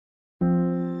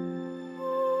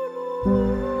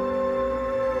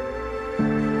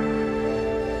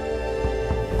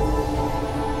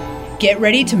Get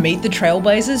ready to meet the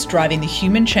Trailblazers driving the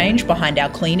human change behind our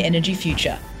clean energy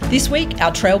future. This week,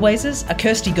 our Trailblazers are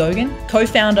Kirsty Gogan,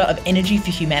 co-founder of Energy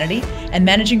for Humanity and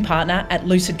managing partner at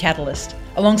Lucid Catalyst,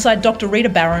 alongside Dr.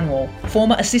 Rita Baranwal,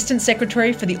 former Assistant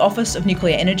Secretary for the Office of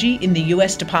Nuclear Energy in the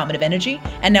US Department of Energy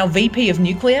and now VP of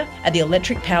Nuclear at the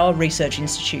Electric Power Research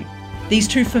Institute. These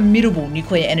two formidable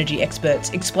nuclear energy experts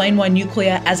explain why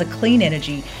nuclear as a clean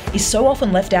energy is so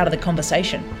often left out of the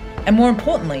conversation, and more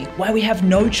importantly, why we have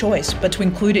no choice but to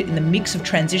include it in the mix of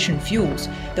transition fuels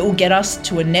that will get us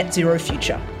to a net zero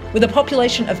future. With a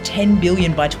population of 10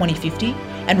 billion by 2050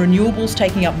 and renewables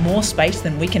taking up more space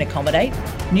than we can accommodate,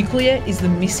 nuclear is the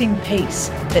missing piece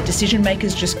that decision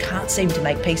makers just can't seem to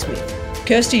make peace with.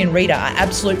 Kirsty and Rita are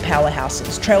absolute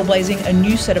powerhouses, trailblazing a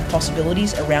new set of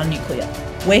possibilities around nuclear.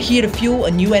 We're here to fuel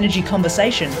a new energy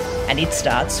conversation, and it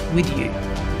starts with you.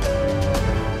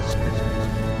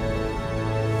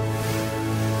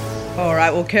 All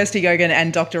right, well, Kirsty Gogan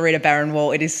and Dr. Rita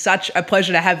Baranwal, it is such a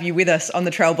pleasure to have you with us on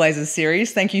the Trailblazers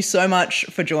series. Thank you so much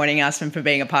for joining us and for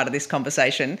being a part of this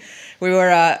conversation. We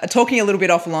were talking a little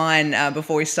bit offline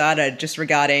before we started just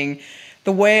regarding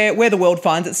where the world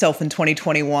finds itself in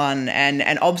 2021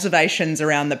 and observations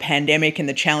around the pandemic and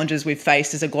the challenges we've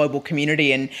faced as a global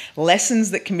community and lessons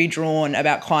that can be drawn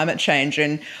about climate change.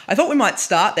 And I thought we might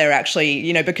start there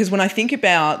actually, because when I think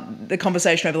about the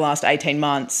conversation over the last 18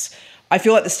 months, I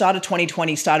feel like the start of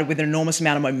 2020 started with an enormous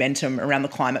amount of momentum around the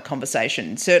climate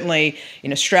conversation. Certainly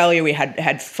in Australia, we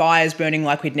had fires burning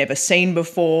like we'd never seen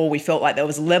before. We felt like there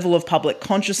was a level of public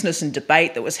consciousness and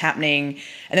debate that was happening.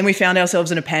 And then we found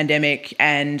ourselves in a pandemic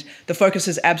and the focus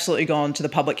has absolutely gone to the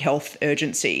public health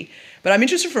urgency. But I'm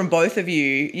interested from both of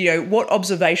you, what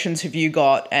observations have you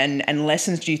got and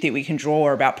lessons do you think we can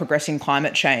draw about progressing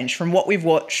climate change from what we've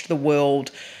watched the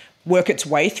world work its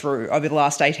way through over the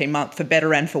last 18 months, for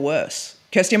better and for worse?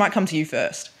 Kirsty, I might come to you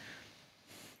first.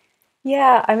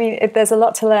 Yeah, I mean, there's a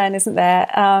lot to learn, isn't there?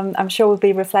 I'm sure we'll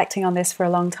be reflecting on this for a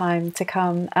long time to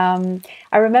come.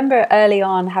 I remember early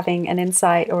on having an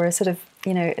insight or a sort of,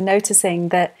 noticing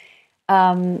that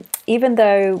even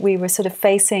though we were sort of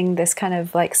facing this kind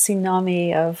of like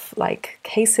tsunami of like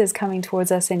cases coming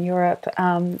towards us in Europe,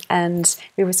 and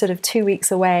we were sort of 2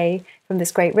 weeks away from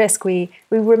this great risk, we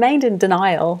remained in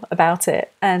denial about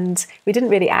it, and we didn't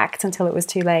really act until it was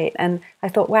too late. And I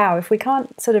thought, wow, if we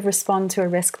can't sort of respond to a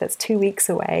risk that's 2 weeks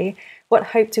away, what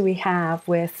hope do we have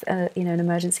with an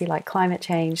emergency like climate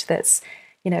change that's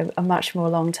a much more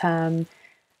long-term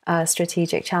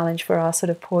strategic challenge for our sort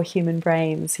of poor human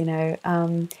brains,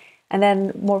 And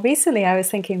then more recently, I was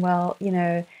thinking, well,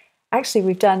 actually,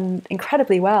 we've done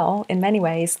incredibly well in many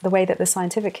ways. The way that the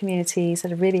scientific community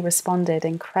sort of really responded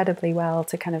incredibly well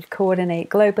to kind of coordinate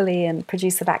globally and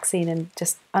produce the vaccine in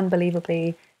just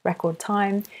unbelievably record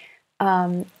time.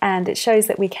 And it shows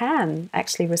that we can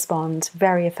actually respond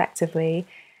very effectively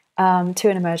to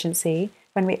an emergency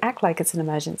when we act like it's an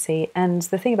emergency. And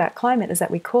the thing about climate is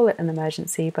that we call it an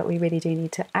emergency, but we really do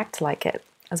need to act like it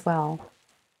as well.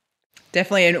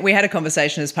 Definitely. And we had a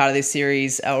conversation as part of this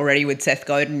series already with Seth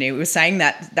Godin. He was saying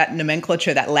that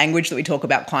nomenclature, that language that we talk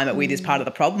about climate with is part of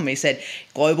the problem. He said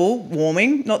global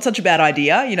warming, not such a bad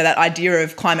idea. That idea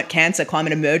of climate cancer,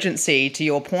 climate emergency, to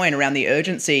your point around the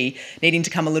urgency needing to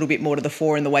come a little bit more to the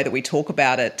fore in the way that we talk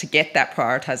about it to get that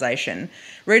prioritisation.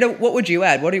 Rita, what would you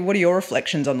add? What are your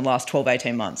reflections on the last 12,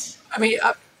 18 months? I mean,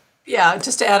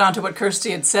 just to add on to what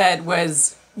Kirsty had said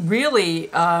was, really,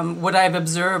 what I've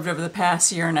observed over the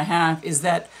past year and a half is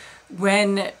that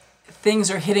when things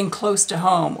are hitting close to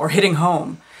home or hitting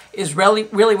home is really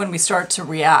when we start to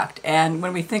react. And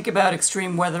when we think about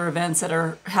extreme weather events that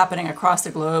are happening across the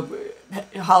globe,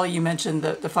 Holly, you mentioned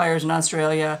the fires in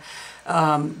Australia.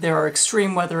 There are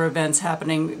extreme weather events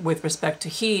happening with respect to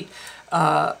heat,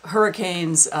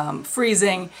 hurricanes,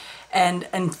 freezing. And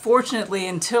unfortunately,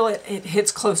 until it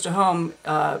hits close to home,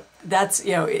 that's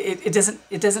it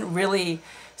doesn't really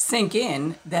sink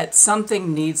in that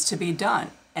something needs to be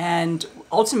done, and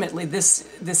ultimately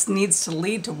this needs to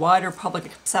lead to wider public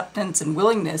acceptance and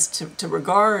willingness to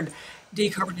regard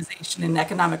decarbonization and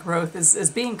economic growth as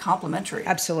being complementary.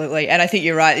 Absolutely. And I think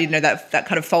you're right, that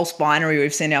kind of false binary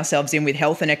we've seen ourselves in with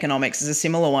health and economics is a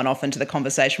similar one often to the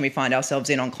conversation we find ourselves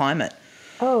in on climate.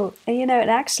 Oh, and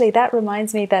actually that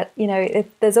reminds me that,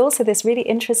 there's also this really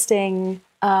interesting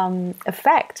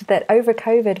effect that over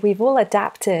COVID, we've all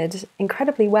adapted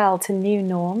incredibly well to new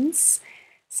norms.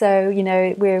 So,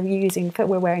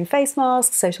 we're wearing face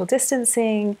masks, social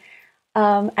distancing.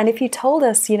 And if you told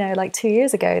us, like 2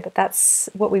 years ago that that's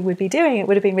what we would be doing, it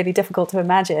would have been really difficult to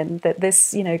imagine that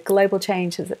this, global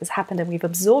change has happened and we've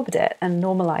absorbed it and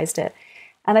normalized it.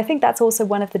 And I think that's also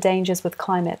one of the dangers with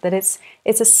climate, that it's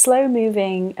a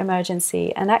slow-moving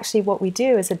emergency. And actually what we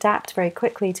do is adapt very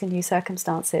quickly to new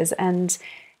circumstances and,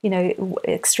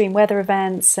 extreme weather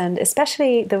events, and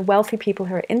especially the wealthy people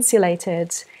who are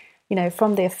insulated,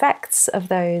 from the effects of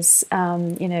those,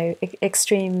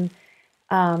 extreme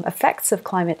effects of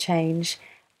climate change.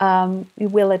 We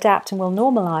will adapt and will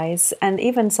normalize. And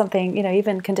even something,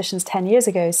 even conditions 10 years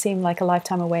ago seem like a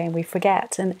lifetime away and we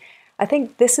forget. And I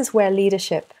think this is where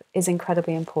leadership is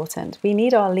incredibly important. We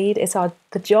need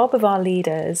the job of our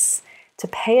leaders to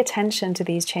pay attention to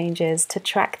these changes, to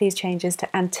track these changes,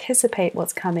 to anticipate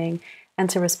what's coming, and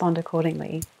to respond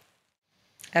accordingly.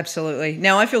 Absolutely.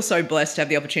 Now, I feel so blessed to have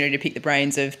the opportunity to pick the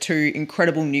brains of two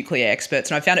incredible nuclear experts,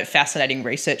 and I found it fascinating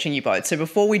researching you both. So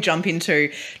before we jump into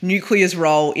nuclear's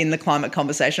role in the climate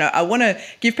conversation, I want to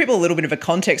give people a little bit of a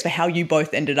context for how you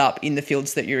both ended up in the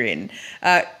fields that you're in.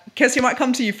 Kirsty, I might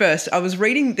come to you first. I was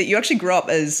reading that you actually grew up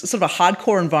as sort of a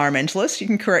hardcore environmentalist. You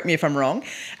can correct me if I'm wrong.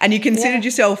 And you considered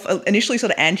yourself initially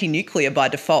sort of anti-nuclear by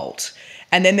default.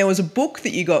 And then there was a book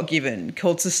that you got given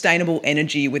called Sustainable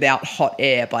Energy Without Hot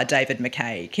Air by David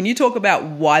McKay. Can you talk about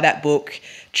why that book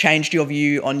changed your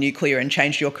view on nuclear and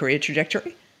changed your career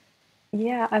trajectory?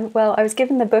 Yeah, I was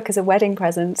given the book as a wedding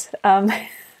present, a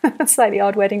slightly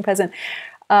odd wedding present,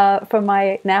 from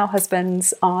my now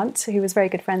husband's aunt, who was very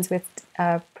good friends with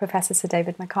Professor Sir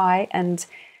David McKay. And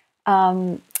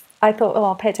I thought,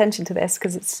 I'll pay attention to this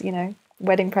because it's,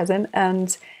 wedding present.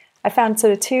 And I found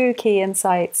sort of two key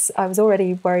insights. I was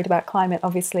already worried about climate,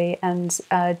 obviously, and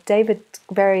David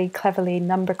very cleverly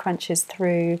number crunches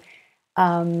through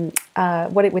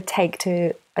what it would take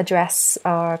to address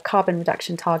our carbon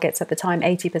reduction targets at the time,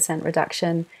 80%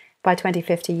 reduction by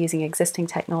 2050 using existing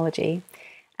technology.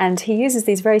 And he uses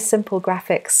these very simple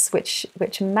graphics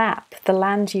which map the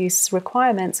land use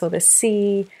requirements or the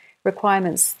sea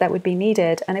requirements that would be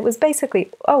needed. And it was basically,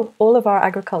 all of our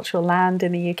agricultural land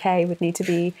in the UK would need to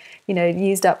be,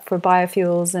 used up for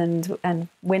biofuels and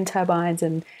wind turbines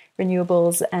and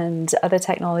renewables and other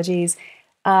technologies,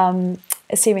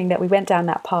 assuming that we went down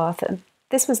that path. And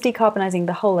this was decarbonizing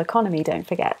the whole economy, don't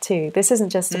forget, too. This isn't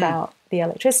just about the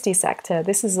electricity sector.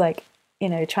 This is like,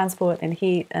 transport and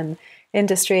heat and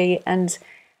industry. And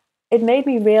it made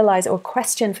me realize or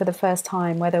question for the first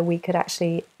time whether we could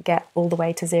actually get all the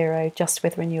way to zero just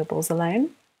with renewables alone.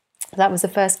 That was the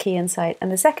first key insight.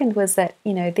 And the second was that,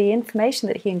 the information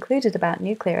that he included about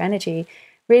nuclear energy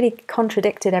really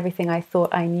contradicted everything I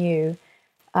thought I knew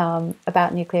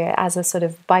about nuclear as a sort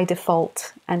of by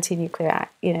default anti-nuclear,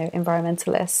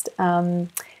 environmentalist. And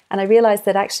I realized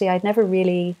that actually I'd never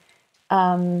really,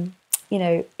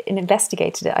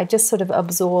 investigated it. I just sort of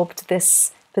absorbed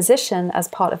this position as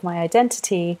part of my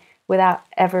identity without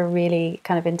ever really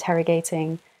kind of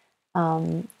interrogating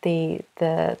the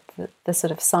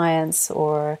sort of science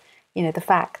or the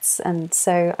facts. And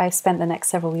so I spent the next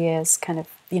several years kind of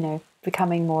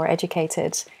becoming more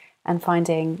educated and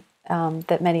finding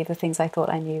that many of the things I thought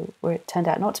I knew turned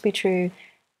out not to be true.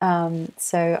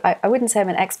 So I wouldn't say I'm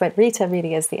an expert. Rita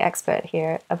really is the expert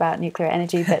here about nuclear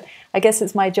energy, but I guess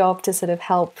it's my job to sort of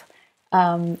help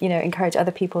encourage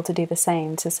other people to do the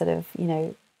same, to sort of,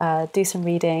 do some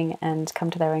reading and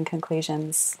come to their own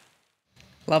conclusions.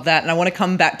 Love that. And I want to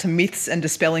come back to myths and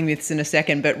dispelling myths in a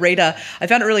second. But Rita, I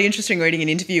found it really interesting reading an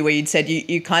interview where you'd said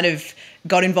you kind of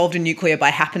got involved in nuclear by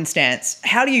happenstance.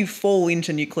 How do you fall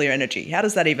into nuclear energy? How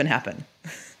does that even happen?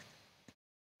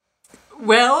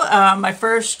 Well, my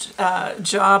first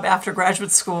job after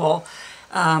graduate school,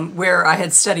 where I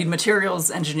had studied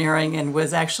materials engineering and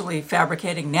was actually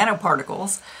fabricating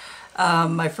nanoparticles.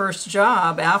 My first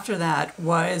job after that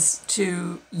was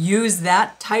to use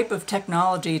that type of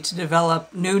technology to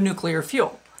develop new nuclear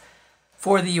fuel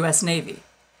for the U.S. Navy.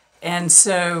 And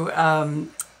so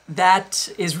that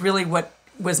is really what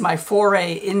was my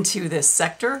foray into this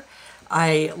sector.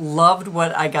 I loved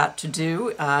what I got to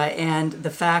do, and the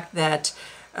fact that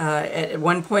at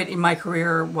one point in my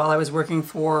career, while I was working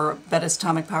for Bettis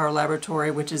Atomic Power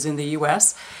Laboratory, which is in the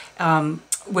U.S.,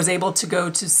 was able to go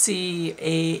to see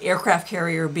a aircraft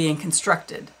carrier being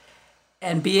constructed,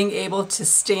 and being able to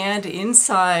stand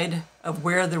inside of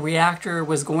where the reactor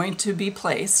was going to be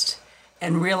placed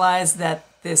and realize that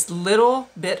this little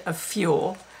bit of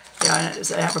fuel, I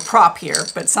have a prop here,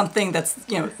 but something that's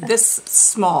this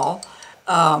small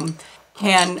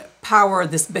can power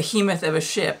this behemoth of a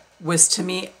ship was to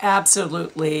me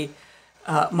absolutely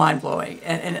mind-blowing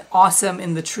and awesome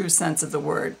in the true sense of the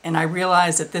word. And I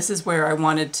realized that this is where I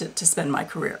wanted to spend my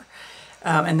career.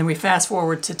 And then we fast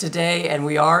forward to today, and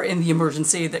we are in the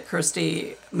emergency that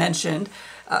Kirsty mentioned.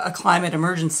 a climate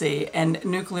emergency, and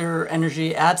nuclear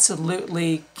energy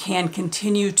absolutely can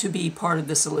continue to be part of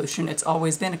the solution. It's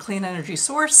always been a clean energy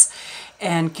source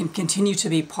and can continue to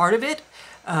be part of it.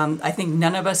 I think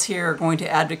none of us here are going to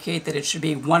advocate that it should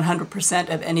be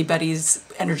 100% of anybody's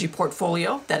energy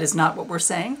portfolio. That is not what we're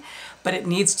saying. But it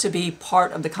needs to be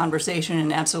part of the conversation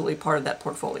and absolutely part of that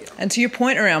portfolio. And to your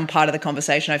point around part of the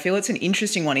conversation, I feel it's an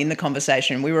interesting one in the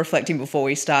conversation. We were reflecting before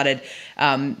we started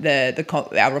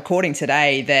our recording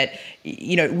today that,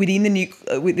 you know, within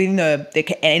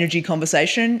the energy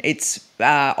conversation, it's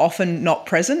often not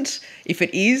present. If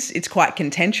it is, it's quite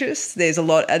contentious. There's a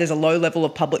low level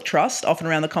of public trust often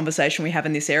around the conversation we have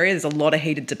in this area. There's a lot of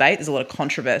heated debate. There's a lot of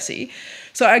controversy.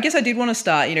 So I guess I did want to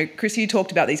start, you know, Kirsty, you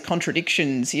talked about these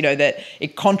contradictions, you know, that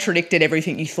it contradicted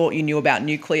everything you thought you knew about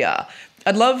nuclear.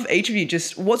 I'd love each of you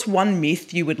just, what's one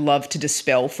myth you would love to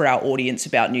dispel for our audience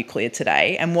about nuclear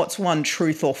today? And what's one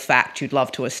truth or fact you'd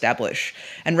love to establish?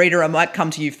 And Rita, I might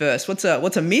come to you first. What's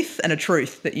a myth and a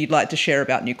truth that you'd like to share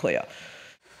about nuclear?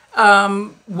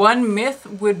 One myth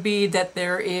would be that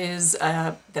there's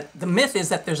a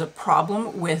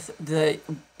problem with the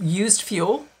used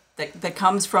fuel that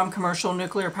comes from commercial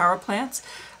nuclear power plants.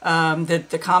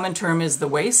 The common term is the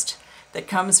waste that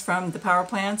comes from the power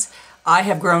plants. I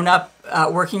have grown up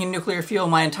working in nuclear fuel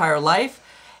my entire life,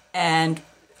 and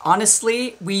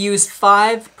honestly, we use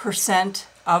 5%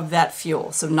 of that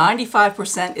fuel. So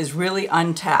 95% is really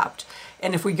untapped.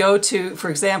 And if we go to,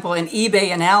 for example, an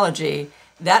eBay analogy,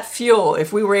 that fuel,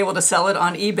 if we were able to sell it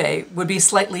on eBay, would be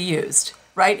slightly used,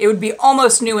 right? It would be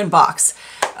almost new in box.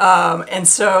 And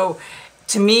so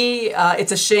to me,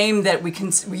 it's a shame that we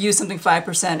use something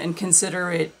 5% and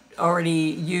consider it already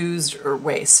used or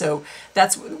waste. So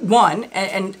that's one.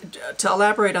 And to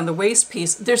elaborate on the waste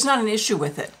piece, there's not an issue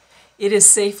with it. It is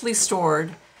safely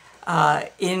stored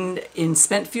in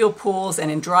spent fuel pools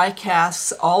and in dry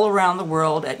casks all around the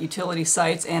world at utility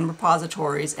sites and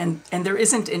repositories, and there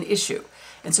isn't an issue.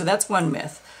 And so that's one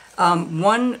myth.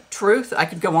 One truth, I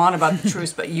could go on about the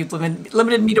truths, but you've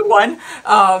limited me to one,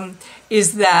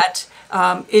 is that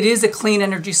it is a clean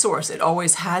energy source. It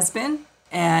always has been.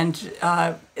 And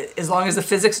as long as the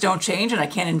physics don't change, and I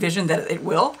can't envision that it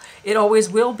will, it always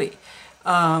will be.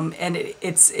 And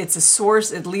it's a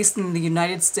source, at least in the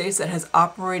United States, that has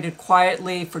operated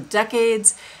quietly for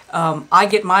decades. I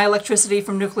get my electricity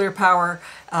from nuclear power.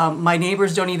 My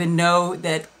neighbors don't even know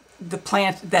that the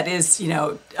plant that is,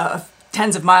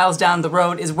 tens of miles down the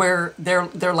road is where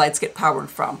their lights get powered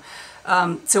from.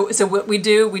 So what we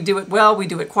do it well, we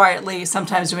do it quietly.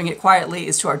 Sometimes doing it quietly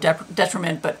is to our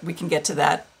detriment, but we can get to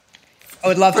that. I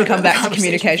would love to come back to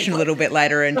communication a little bit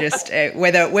later and just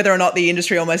whether or not the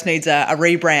industry almost needs a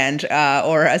rebrand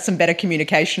or some better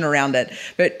communication around it.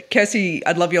 But Kirsty,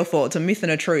 I'd love your thoughts, a myth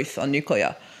and a truth on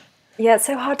nuclear. Yeah, it's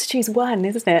so hard to choose one,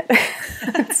 isn't it?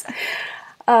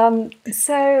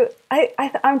 So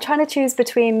I'm trying to choose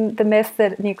between the myth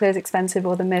that nuclear is expensive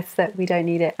or the myth that we don't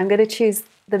need it. I'm going to choose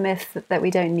the myth that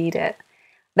we don't need it,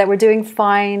 that we're doing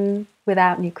fine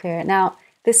without nuclear. Now,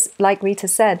 this, like Rita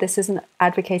said, this isn't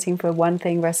advocating for one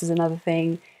thing versus another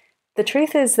thing. The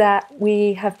truth is that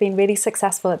we have been really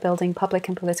successful at building public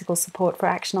and political support for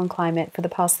action on climate for the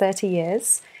past 30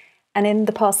 years. And in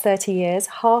the past 30 years,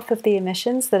 half of the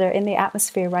emissions that are in the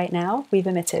atmosphere right now, we've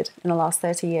emitted in the last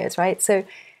 30 years, right? So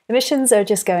emissions are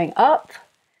just going up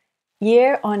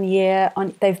year on year.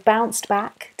 They've bounced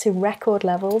back to record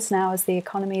levels now as the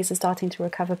economies are starting to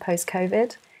recover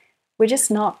post-COVID. We're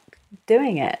just not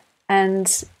doing it. And,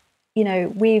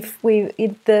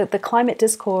 the climate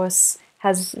discourse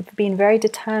has been very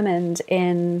determined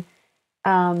in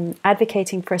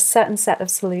advocating for a certain set of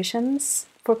solutions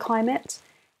for climate,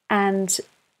 and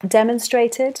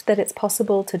demonstrated that it's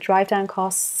possible to drive down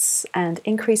costs and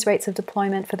increase rates of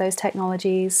deployment for those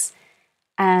technologies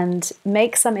and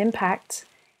make some impact.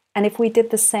 And if we did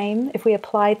the same, if we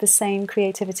applied the same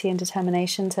creativity and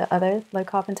determination to other low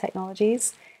carbon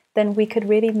technologies, then we could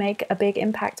really make a big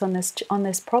impact on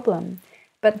this problem.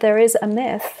 But there is a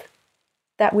myth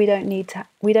that we don't need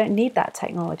that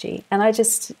technology. And I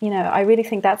just, I really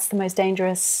think that's the most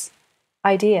dangerous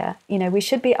idea. We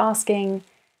should be asking,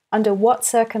 under what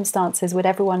circumstances would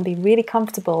everyone be really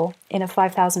comfortable in a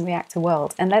 5,000 reactor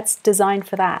world? And let's design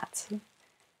for that,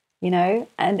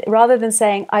 and rather than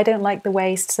saying, I don't like the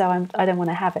waste, so I don't want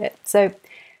to have it. So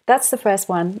that's the first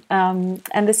one. And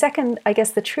the second, I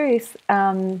guess, the truth,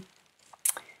 I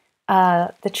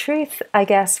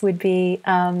guess, would be,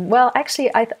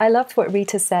 I loved what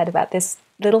Rita said about this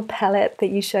little pellet that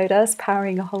you showed us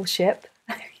powering a whole ship.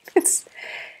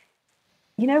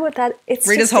 you know what, that it's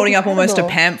Rita's just holding up almost a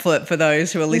incredible. pamphlet for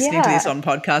those who are listening to Yeah. this on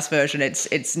podcast version.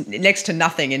 It's next to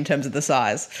nothing in terms of the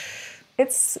size.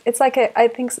 It's like I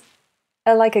think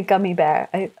like a gummy bear.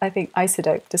 I think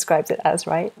Isodope describes it as,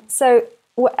 right? So,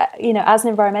 you know, as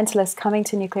an environmentalist coming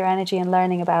to nuclear energy and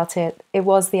learning about it, it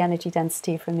was the energy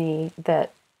density for me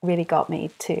that really got me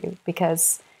too,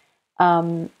 because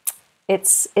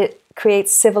it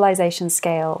creates civilization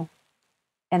scale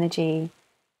energy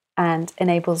and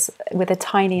enables with a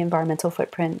tiny environmental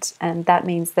footprint, and that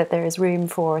means that there is room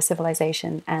for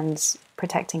civilization and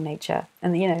protecting nature.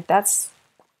 And you know, that's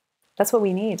what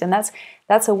we need, and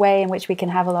that's a way in which we can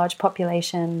have a large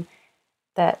population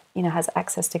that, you know, has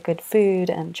access to good food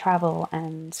and travel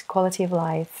and quality of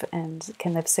life and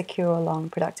can live secure, long,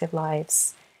 productive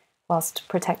lives whilst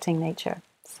protecting nature.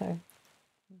 So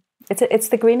it's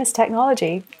the greenest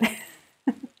technology.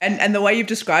 And the way you've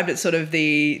described it, sort of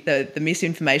the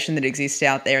misinformation that exists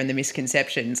out there and the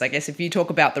misconceptions, I guess if you talk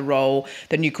about the role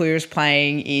that nuclear is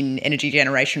playing in energy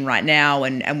generation right now,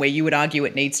 and where you would argue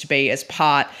it needs to be as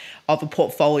part of a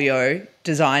portfolio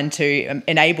designed to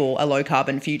enable a low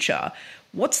carbon future,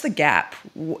 what's the gap?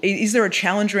 Is there a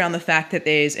challenge around the fact that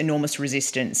there's enormous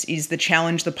resistance? Is the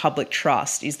challenge the public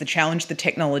trust? Is the challenge the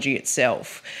technology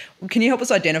itself? Can you help us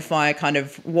identify kind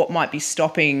of what might be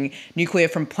stopping nuclear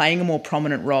from playing a more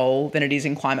prominent role than it is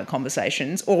in climate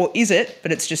conversations? Or is it,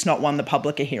 but it's just not one the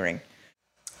public are hearing?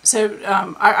 So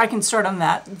I can start on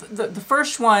that. The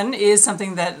first one is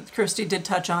something that Kirsty did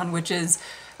touch on, which is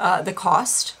the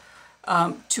cost.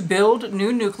 To build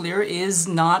new nuclear is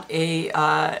not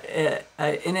an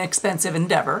inexpensive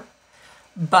endeavor,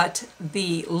 but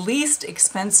the least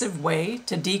expensive way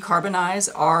to decarbonize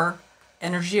our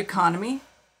energy economy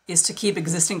is to keep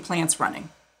existing plants running,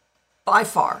 by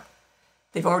far.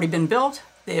 They've already been built,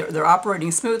 they're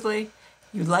operating smoothly,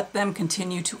 you let them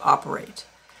continue to operate.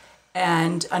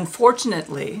 And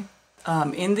unfortunately,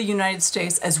 in the United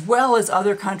States, as well as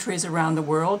other countries around the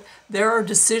world, there are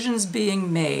decisions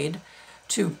being made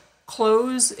to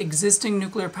close existing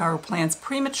nuclear power plants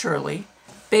prematurely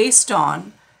based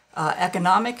on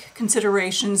economic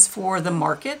considerations for the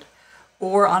market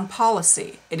or on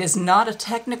policy. It is not a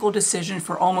technical decision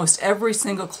for almost every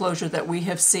single closure that we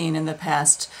have seen in the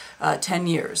past 10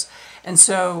 years. And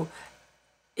so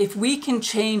if we can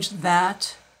change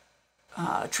that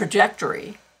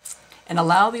trajectory and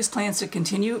allow these plants to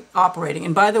continue operating,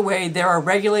 and by the way, there are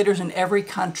regulators in every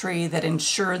country that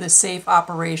ensure the safe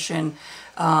operation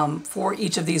for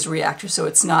each of these reactors. So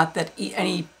it's not that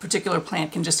any particular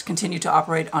plant can just continue to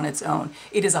operate on its own.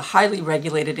 It is a highly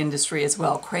regulated industry as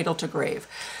well, cradle to grave.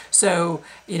 So,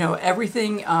 you know,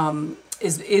 everything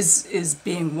is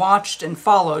being watched and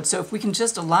followed. So if we can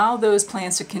just allow those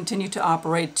plants to continue to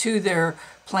operate to their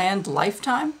planned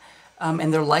lifetime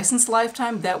and their licensed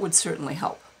lifetime, that would certainly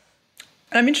help.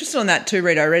 And I'm interested on that too,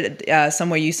 Rita. I read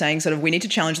somewhere you saying sort of we need to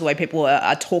challenge the way people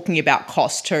are talking about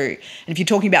cost too. And if you're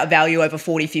talking about value over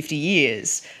 40, 50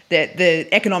 years, that the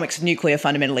economics of nuclear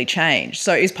fundamentally change.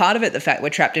 So is part of it the fact we're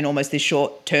trapped in almost this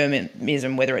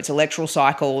short-termism, whether it's electoral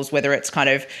cycles, whether it's kind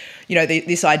of, you know,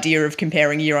 this idea of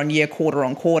comparing year on year, quarter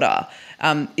on quarter.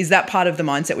 Is that part of the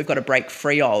mindset we've got to break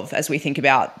free of as we think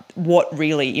about what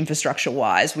really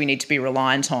infrastructure-wise we need to be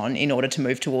reliant on in order to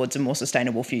move towards a more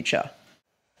sustainable future?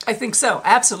 I think so,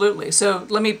 absolutely. So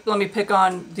let me pick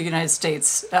on the United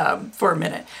States for a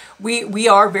minute. We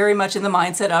are very much in the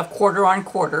mindset of quarter on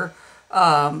quarter,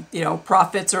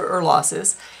 profits or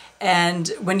losses. And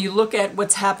when you look at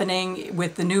what's happening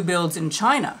with the new builds in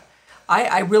China,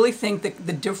 I really think that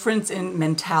the difference in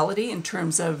mentality in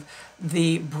terms of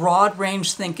the broad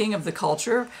range thinking of the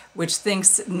culture, which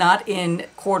thinks not in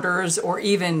quarters or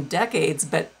even decades,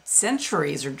 but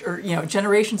centuries or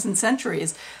generations and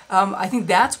centuries. I think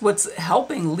that's what's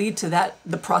helping lead to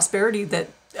the prosperity that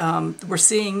we're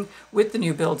seeing with the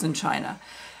new builds in China.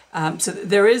 So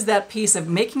there is that piece of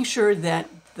making sure that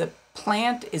the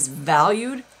plant is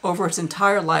valued over its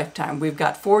entire lifetime. We've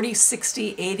got 40,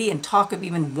 60, 80, and talk of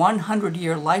even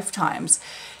 100-year lifetimes.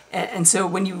 And so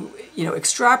when you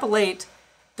extrapolate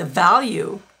the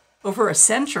value over a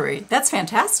century, that's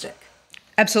fantastic.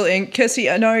 Absolutely. And Kirsty,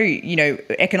 I know,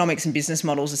 economics and business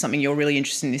models is something you're really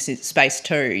interested in this space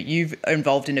too. You've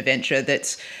involved in a venture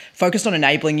that's focused on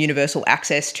enabling universal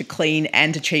access to clean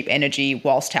and to cheap energy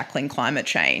whilst tackling climate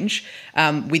change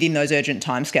within those urgent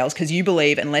timescales, because you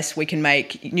believe unless we can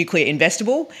make nuclear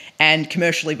investable and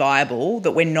commercially viable,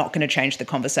 that we're not going to change the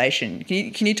conversation.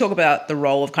 Can you talk about the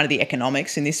role of kind of the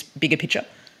economics in this bigger picture?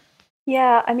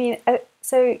 Yeah, I mean,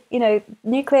 the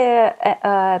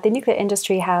nuclear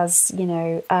industry has,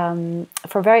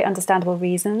 for very understandable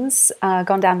reasons,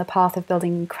 gone down the path of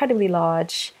building incredibly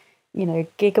large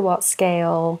gigawatt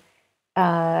scale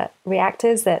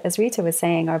reactors that, as Rita was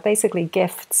saying, are basically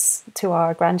gifts to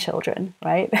our grandchildren,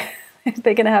 right?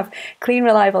 They're going to have clean,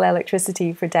 reliable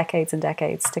electricity for decades and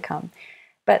decades to come.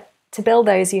 But to build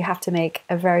those, you have to make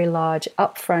a very large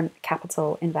upfront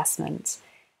capital investment.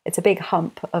 It's a big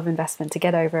hump of investment to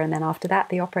get over. And then after that,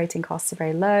 the operating costs are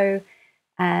very low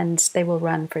and they will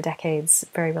run for decades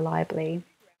very reliably.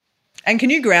 And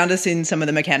can you ground us in some of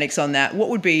the mechanics on that? What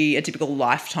would be a typical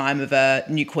lifetime of a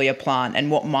nuclear plant, and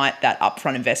what might that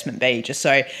upfront investment be? Just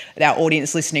so our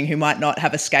audience listening who might not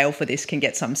have a scale for this can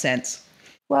get some sense.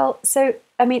 Well, so,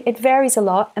 I mean, it varies a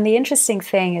lot. And the interesting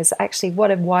thing is actually what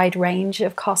a wide range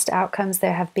of cost outcomes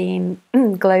there have been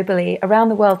globally. Around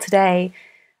the world today,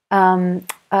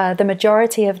 the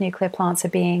majority of nuclear plants are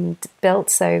being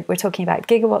built. So we're talking about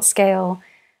gigawatt scale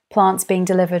plants being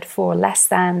delivered for less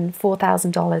than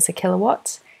 $4,000 a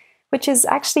kilowatt, which is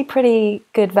actually pretty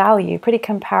good value, pretty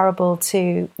comparable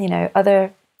to,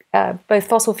 other both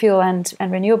fossil fuel and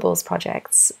renewables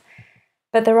projects.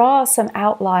 But there are some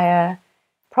outlier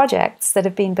projects that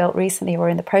have been built recently or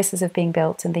in the process of being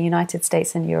built in the United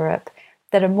States and Europe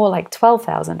that are more like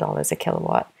 $12,000 a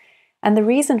kilowatt. And the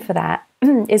reason for that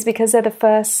is because they're the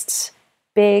first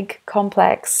big,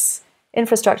 complex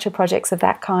infrastructure projects of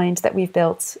that kind that we've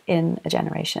built in a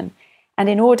generation. And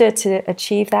in order to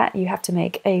achieve that, you have to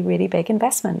make a really big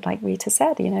investment. Like Rita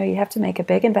said, you have to make a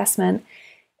big investment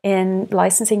in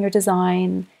licensing your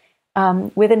design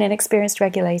with an inexperienced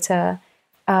regulator,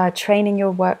 training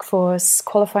your workforce,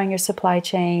 qualifying your supply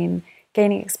chain,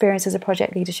 gaining experience as a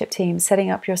project leadership team,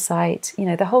 setting up your site.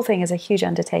 The whole thing is a huge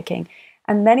undertaking.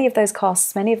 And many of those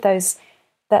costs, much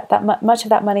of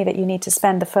that money that you need to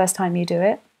spend the first time you do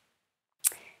it,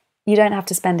 you don't have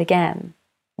to spend again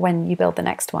when you build the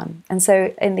next one. And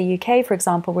so in the UK, for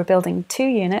example, we're building 2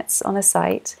 units on a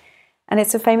site, and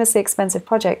it's a famously expensive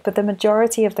project, but the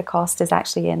majority of the cost is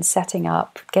actually in setting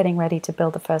up, getting ready to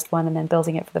build the first one, and then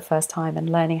building it for the first time and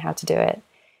learning how to do it.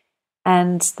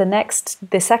 And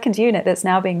the second unit that's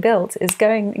now being built is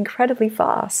going incredibly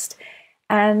fast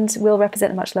and will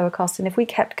represent a much lower cost. And if we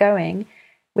kept going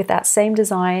with that same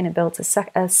design and built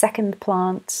a second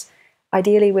plant,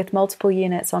 ideally with multiple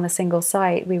units on a single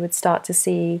site, we would start to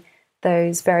see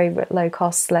those very low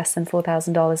costs, less than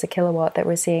 $4,000 a kilowatt that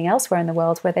we're seeing elsewhere in the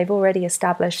world, where they've already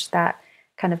established that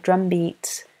kind of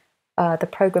drumbeat, the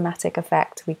programmatic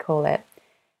effect, we call it.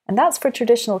 And that's for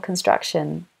traditional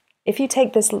construction. If you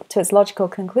take this to its logical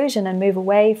conclusion and move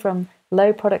away from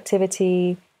low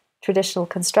productivity traditional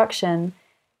construction,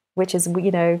 which is,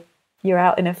 you're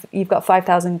out you've got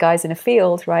 5,000 guys in a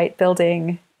field, right,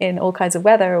 building in all kinds of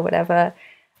weather or whatever.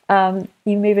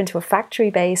 You move into a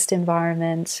factory-based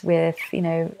environment with,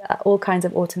 all kinds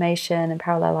of automation and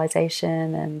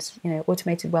parallelization and,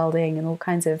 automated welding and all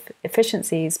kinds of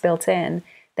efficiencies built in.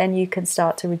 Then you can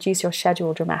start to reduce your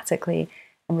schedule dramatically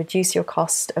and reduce your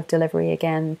cost of delivery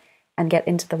again and get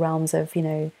into the realms of,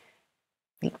 $2,000,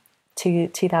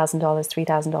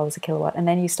 $3,000 a kilowatt. And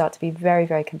then you start to be very,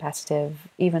 very competitive,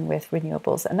 even with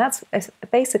renewables. And that's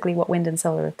basically what wind and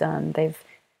solar have done. They've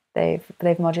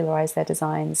modularized their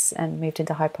designs and moved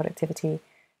into high productivity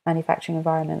manufacturing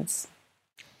environments.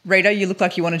 Rita, you look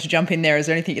like you wanted to jump in there. Is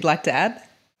there anything you'd like to add?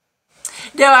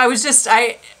 No,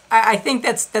 I think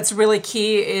that's really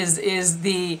key is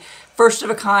the first of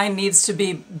a kind needs to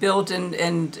be built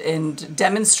and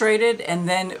demonstrated, and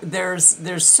then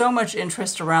there's so much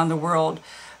interest around the world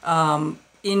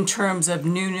in terms of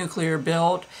new nuclear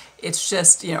build. It's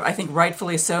just, I think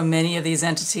rightfully so, many of these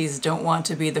entities don't want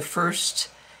to be the first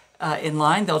in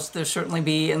line. They'll certainly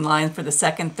be in line for the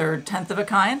second, third, 10th of a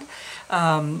kind.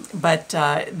 But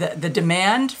the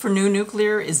demand for new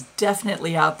nuclear is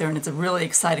definitely out there, and it's a really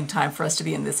exciting time for us to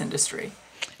be in this industry.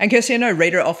 And Kirsty, I know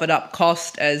Rita offered up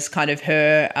cost as kind of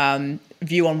her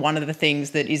view on one of the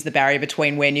things that is the barrier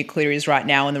between where nuclear is right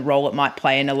now and the role it might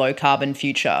play in a low carbon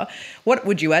future. What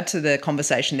would you add to the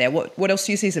conversation there? What else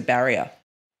do you see as a barrier?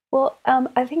 Well,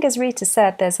 I think as Rita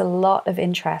said, there's a lot of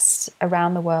interest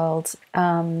around the world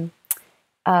in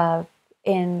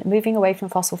moving away from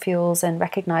fossil fuels and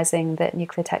recognizing that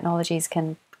nuclear technologies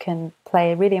can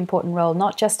play a really important role,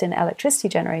 not just in electricity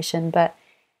generation, but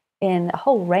in a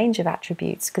whole range of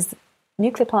attributes, because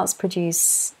nuclear plants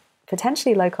produce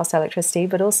potentially low-cost electricity,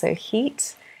 but also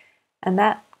heat, and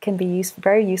that can be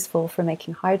very useful for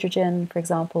making hydrogen, for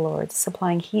example, or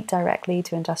supplying heat directly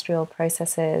to industrial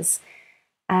processes.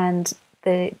 And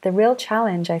the real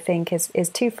challenge, I think, is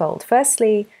twofold.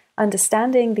 Firstly,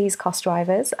 understanding these cost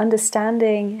drivers,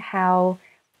 understanding how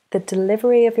the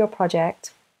delivery of your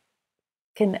project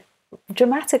can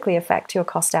dramatically affect your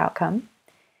cost outcome.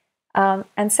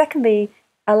 And secondly,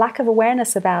 a lack of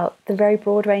awareness about the very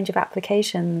broad range of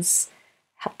applications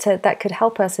that could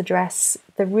help us address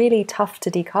the really tough to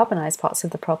decarbonize parts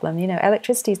of the problem.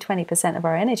 Electricity is 20% of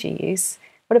our energy use.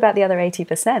 What about the other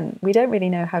 80%? We don't really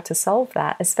know how to solve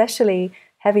that, especially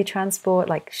heavy transport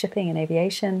like shipping and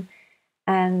aviation.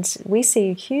 And we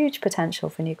see huge potential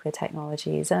for nuclear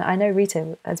technologies. And I know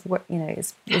Rita, is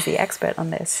the expert on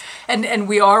this. And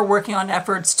we are working on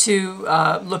efforts to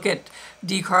look at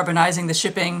decarbonizing the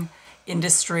shipping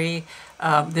industry.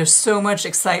 There's so much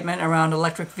excitement around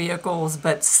electric vehicles,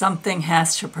 but something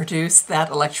has to produce that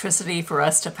electricity for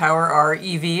us to power our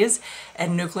EVs,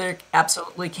 and nuclear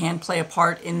absolutely can play a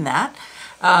part in that.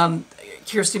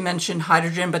 Kirsty mentioned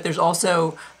hydrogen, but there's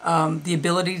also the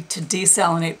ability to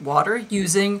desalinate water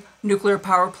using nuclear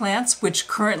power plants, which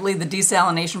currently the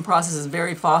desalination process is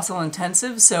very fossil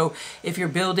intensive. So if you're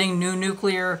building new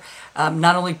nuclear,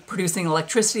 not only producing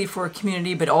electricity for a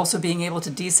community, but also being able to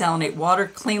desalinate water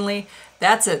cleanly,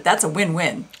 that's a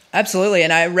win-win. Absolutely.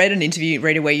 And I read an interview,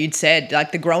 Rita, where you'd said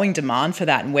like the growing demand for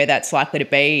that and where that's likely to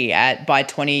be by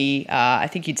I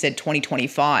think you'd said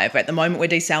 2025. At the moment, we're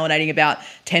desalinating about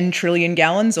 10 trillion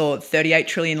gallons or 38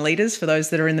 trillion litres for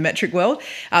those that are in the metric world.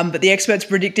 But the experts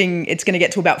predicting it's going to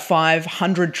get to about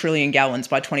 500 trillion gallons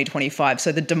by 2025.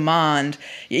 So the demand,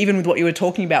 even with what you were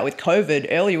talking about with COVID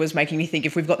earlier, was making me think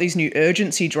if we've got these new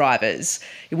urgency drivers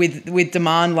with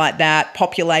demand like that,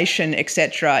 population,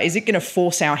 etc., is it going to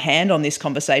force our hand on this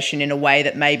conversation in a way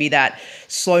that maybe that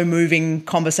slow-moving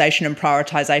conversation and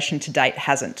prioritization to date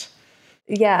hasn't?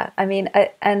 Yeah, I mean,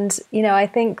 I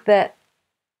think that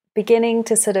beginning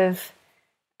to sort of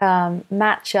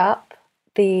match up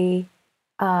the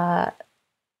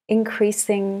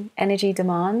increasing energy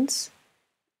demand,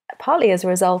 partly as a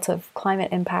result of climate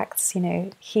impacts,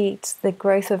 heat, the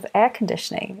growth of air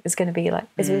conditioning is going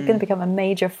to become a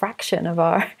major fraction of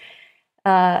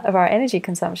our energy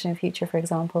consumption in future, for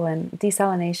example, and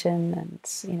desalination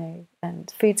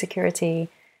and food security.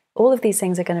 All of these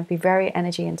things are going to be very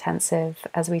energy intensive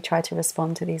as we try to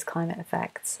respond to these climate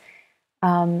effects.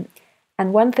 And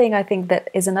one thing I think that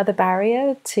is another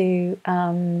barrier to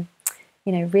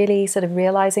really sort of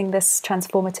realizing this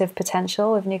transformative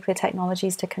potential of nuclear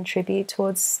technologies to contribute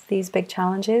towards these big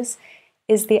challenges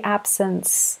is the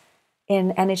absence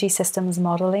in energy systems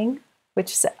modeling,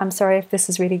 which I'm sorry if this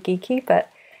is really geeky, but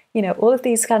all of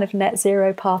these kind of net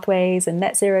zero pathways and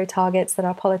net zero targets that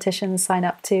our politicians sign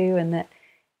up to, and that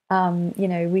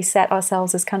we set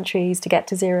ourselves as countries to get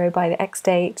to zero by the X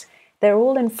date, they're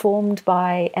all informed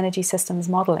by energy systems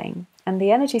modeling. And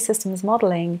the energy systems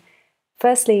modeling,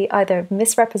 firstly, either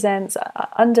misrepresents,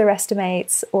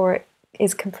 underestimates, or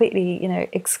is completely,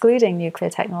 excluding nuclear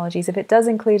technologies. If it does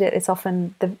include it, it's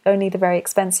often only the very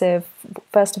expensive,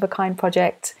 first-of-a-kind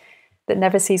project that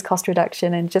never sees cost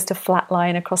reduction and just a flat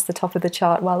line across the top of the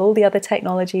chart, while all the other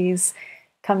technologies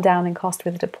come down in cost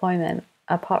with deployment,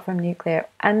 apart from nuclear.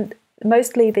 And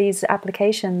mostly these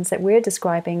applications that we're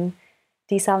describing,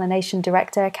 desalination,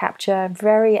 direct air capture,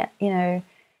 very,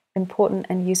 important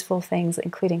and useful things,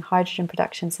 including hydrogen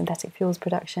production, synthetic fuels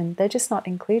production, they're just not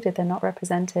included, they're not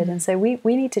represented. And so we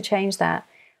need to change that,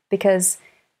 because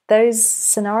those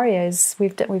scenarios,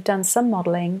 we've done some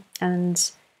modeling,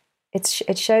 and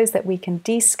it shows that we can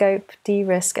de-scope,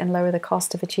 de-risk, and lower the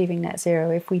cost of achieving net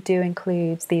zero if we do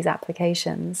include these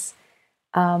applications.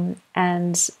 And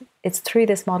it's through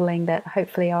this modeling that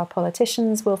hopefully our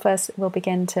politicians will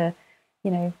begin to,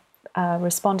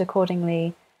 respond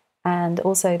accordingly, and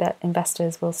also that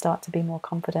investors will start to be more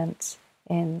confident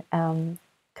in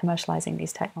commercializing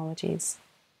these technologies.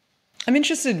 I'm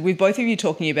interested with both of you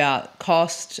talking about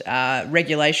cost,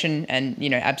 regulation, and,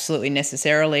 absolutely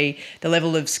necessarily the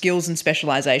level of skills and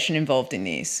specialization involved in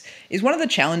this. Is one of the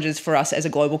challenges for us as a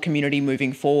global community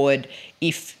moving forward,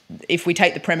 if we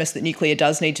take the premise that nuclear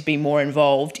does need to be more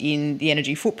involved in the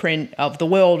energy footprint of the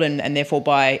world and therefore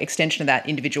by extension of that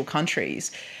individual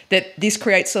countries, that this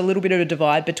creates a little bit of a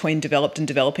divide between developed and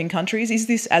developing countries? Is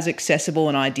this as accessible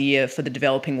an idea for the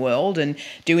developing world? And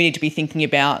do we need to be thinking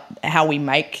about how we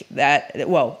make that,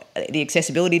 the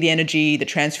accessibility of the energy, the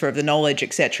transfer of the knowledge,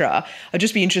 etc.? I'd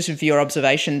just be interested for your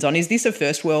observations on, is this a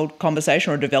first world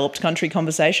conversation or a developed country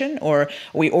conversation? Or are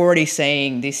we already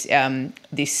seeing this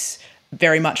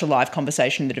very much a live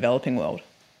conversation in the developing world?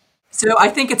 So I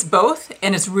think it's both,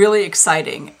 and it's really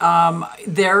exciting.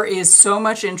 There is so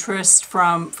much interest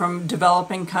from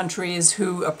developing countries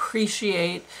who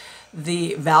appreciate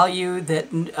the value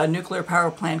that a nuclear power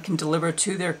plant can deliver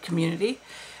to their community.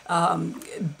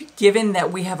 given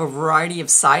that we have a variety of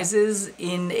sizes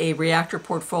in a reactor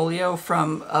portfolio,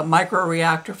 from a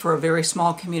microreactor for a very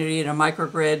small community and a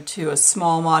microgrid to a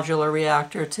small modular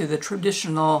reactor to the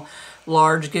traditional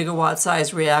large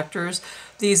gigawatt-sized reactors,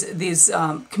 these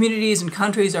communities and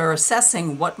countries are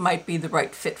assessing what might be the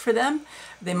right fit for them.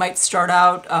 They might start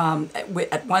out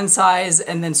at one size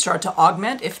and then start to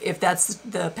augment if that's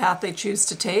the path they choose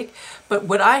to take. But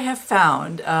what I have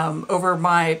found over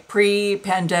my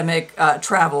pre-pandemic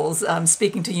travels,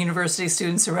 speaking to university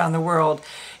students around the world,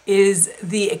 is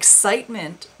the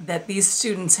excitement that these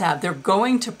students have. They're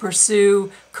going to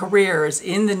pursue careers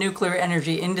in the nuclear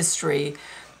energy industry,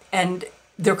 and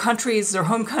their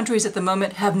home countries at the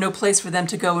moment have no place for them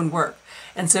to go and work.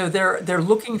 And so they're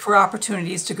looking for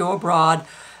opportunities to go abroad,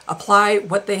 apply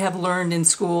what they have learned in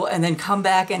school, and then come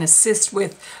back and assist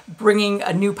with bringing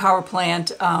a new power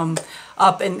plant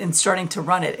up and starting to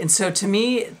run it. And so to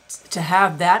me, to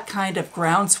have that kind of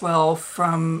groundswell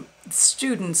from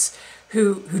students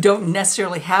who don't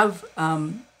necessarily have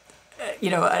an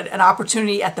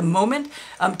opportunity at the moment,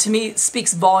 to me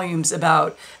speaks volumes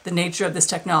about the nature of this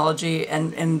technology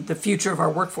and the future of our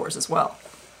workforce as well.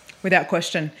 Without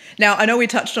question. Now, I know we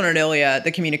touched on it earlier,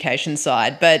 the communication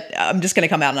side, but I'm just going to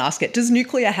come out and ask it. Does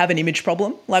nuclear have an image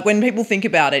problem? Like, when people think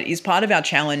about it, is part of our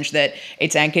challenge that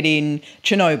it's anchored in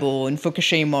Chernobyl and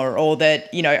Fukushima, or that,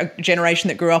 a generation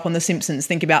that grew up on The Simpsons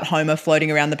think about Homer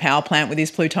floating around the power plant with his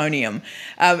plutonium?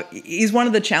 Is one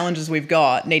of the challenges we've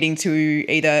got needing to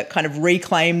either kind of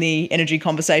reclaim the energy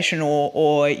conversation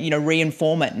or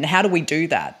re-inform it? And how do we do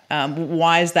that?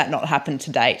 Why has that not happened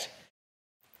to date?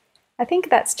 I think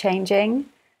that's changing.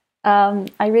 I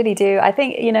really do. I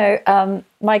think,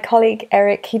 my colleague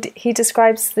Eric, he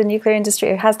describes the nuclear industry,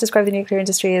 or has described the nuclear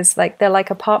industry as like, they're like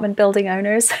apartment building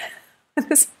owners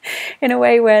in a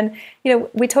way. When,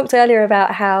 we talked earlier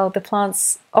about how the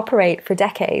plants operate for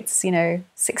decades,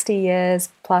 60 years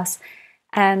plus.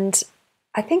 And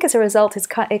I think as a result,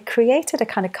 it created a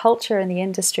kind of culture in the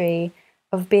industry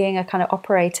of being a kind of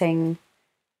operating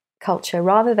culture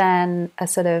rather than a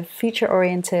sort of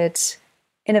future-oriented,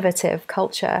 innovative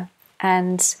culture.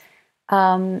 And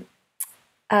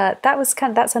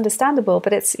that's understandable,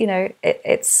 but it's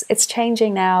it's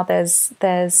changing now. There's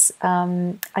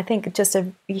I think just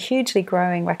a hugely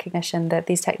growing recognition that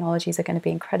these technologies are going to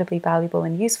be incredibly valuable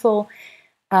and useful.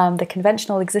 The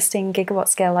conventional existing gigawatt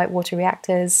scale light water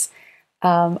reactors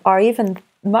are even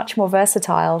much more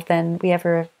versatile than we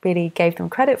ever really gave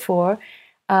them credit for.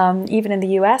 Even in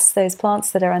the US, those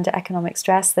plants that are under economic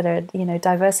stress, that are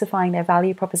diversifying their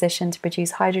value proposition to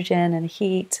produce hydrogen and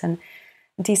heat and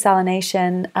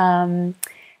desalination, and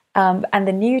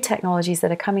the new technologies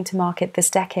that are coming to market this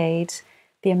decade,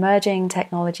 the emerging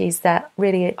technologies that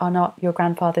really are not your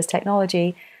grandfather's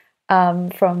technology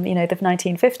from the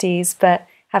 1950s, but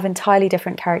have entirely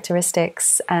different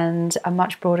characteristics and a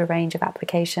much broader range of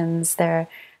applications. They're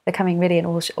coming really in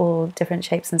all different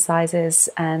shapes and sizes,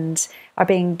 and are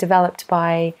being developed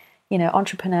by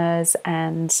entrepreneurs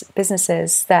and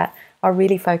businesses that are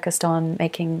really focused on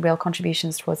making real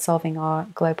contributions towards solving our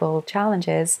global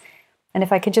challenges. And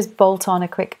if I could just bolt on a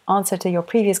quick answer to your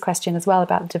previous question as well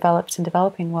about the developed and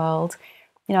developing world,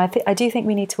 I do think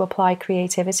we need to apply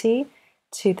creativity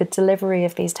to the delivery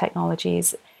of these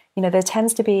technologies. There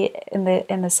tends to be in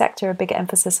the sector a big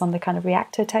emphasis on the kind of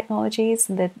reactor technologies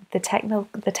and the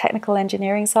technical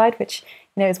engineering side, which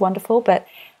is wonderful. But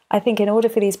I think in order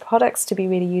for these products to be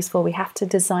really useful, we have to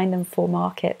design them for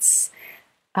markets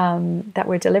that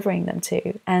we're delivering them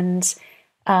to, and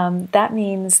that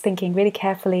means thinking really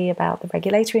carefully about the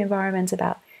regulatory environment,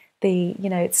 about the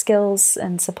skills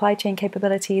and supply chain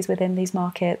capabilities within these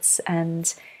markets,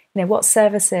 and what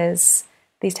services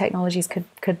these technologies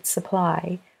could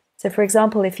supply. So, for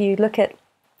example, if you look at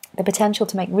the potential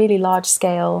to make really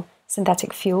large-scale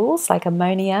synthetic fuels like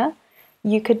ammonia,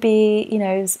 you could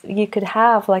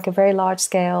have like a very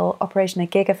large-scale operation, a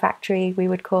gigafactory, we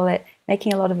would call it,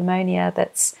 making a lot of ammonia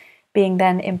that's being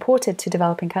then imported to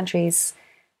developing countries,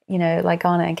 like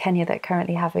Ghana and Kenya, that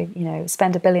currently have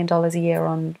spend $1 billion a year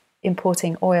on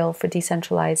importing oil for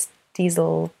decentralized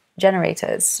diesel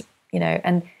generators,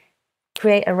 and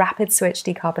create a rapid switch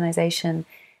decarbonization.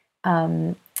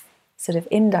 Sort of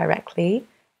indirectly,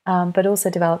 but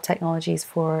also develop technologies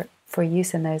for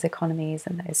use in those economies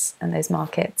and those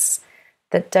markets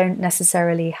that don't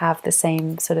necessarily have the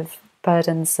same sort of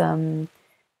burdensome,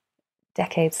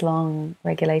 decades-long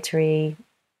regulatory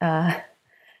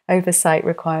oversight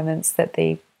requirements that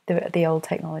the old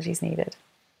technologies needed.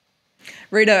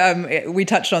 Rita, we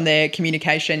touched on their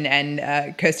communication,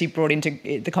 and Kirsty brought into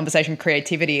the conversation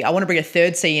creativity. I want to bring a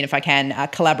third C in, if I can,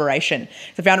 collaboration.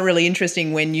 So I found it really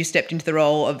interesting when you stepped into the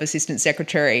role of Assistant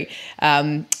Secretary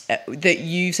that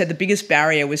you said the biggest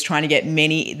barrier was trying to get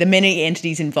the many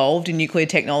entities involved in nuclear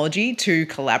technology to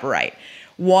collaborate.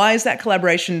 Why is that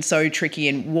collaboration so tricky,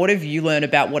 and what have you learned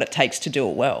about what it takes to do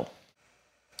it well?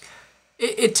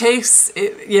 It takes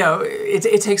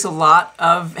a lot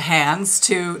of hands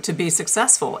to be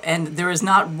successful, and there is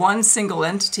not one single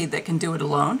entity that can do it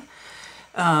alone.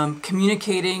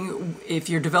 Communicating, if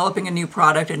you're developing a new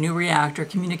product, a new reactor,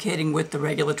 communicating with the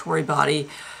regulatory body,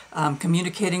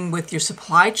 communicating with your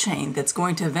supply chain that's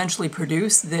going to eventually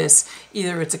produce this,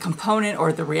 either it's a component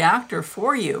or the reactor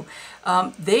for you.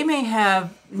 They may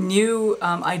have new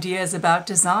ideas about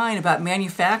design, about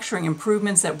manufacturing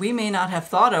improvements that we may not have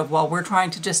thought of while we're trying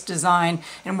to just design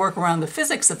and work around the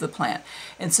physics of the plant.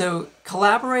 And so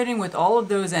collaborating with all of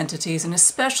those entities, and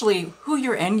especially who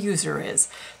your end user is,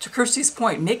 to Kirsty's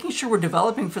point, making sure we're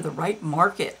developing for the right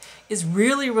market is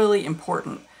really, really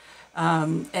important.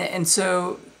 And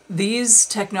so these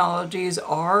technologies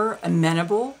are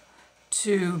amenable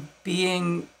to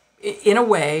being, in a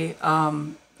way,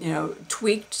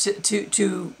 tweaked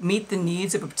to meet the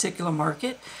needs of a particular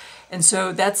market. And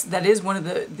so that is one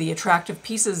of the attractive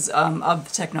pieces of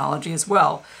the technology as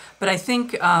well. But I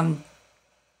think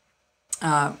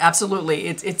absolutely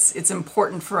it's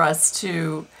important for us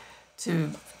to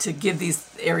give these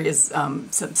areas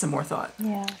some more thought.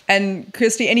 Yeah. And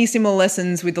Kirsty, any similar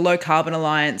lessons with the Low Carbon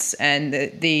Alliance and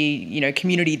the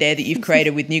community there that you've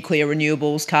created with nuclear,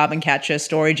 renewables, carbon capture,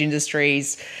 storage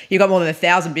industries? You've got more than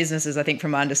 1,000 businesses, I think, from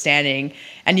my understanding,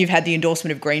 and you've had the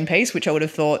endorsement of Greenpeace, which I would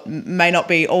have thought may not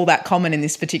be all that common in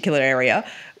this particular area.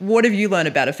 What have you learned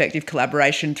about effective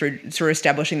collaboration through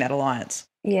establishing that alliance?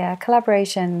 Yeah,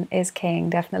 collaboration is king,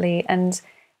 definitely. And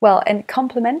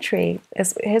complementary.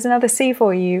 Here's another C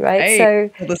for you, right? Hey, so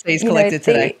all the C's collected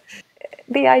today.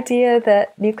 The idea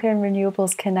that nuclear and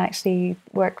renewables can actually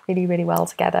work really, really well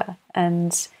together,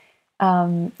 and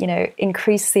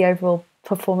increase the overall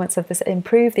performance of this,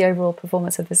 improve the overall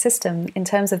performance of the system in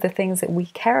terms of the things that we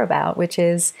care about, which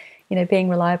is being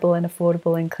reliable and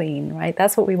affordable and clean, right?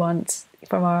 That's what we want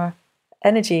from our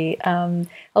energy.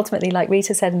 Ultimately, like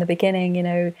Rita said in the beginning,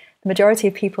 the majority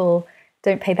of people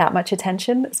don't pay that much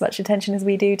attention, as much attention as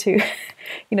we do to,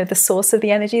 the source of the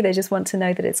energy. They just want to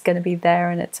know that it's going to be there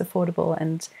and it's affordable,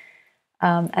 and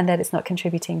that it's not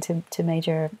contributing to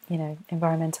major,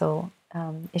 environmental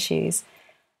issues.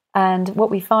 And what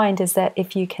we find is that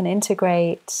if you can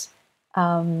integrate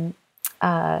advanced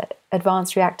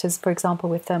reactors, for example,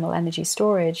 with thermal energy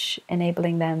storage,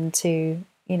 enabling them to,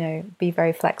 be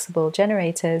very flexible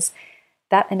generators,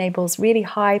 that enables really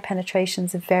high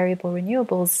penetrations of variable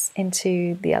renewables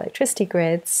into the electricity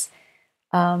grids,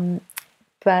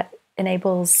 but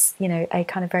enables, a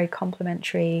kind of very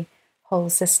complementary whole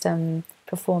system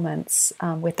performance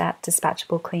with that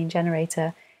dispatchable clean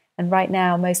generator. And right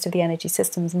now, most of the energy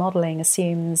systems modeling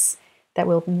assumes that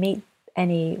we'll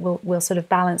sort of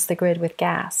balance the grid with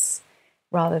gas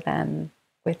rather than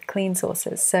with clean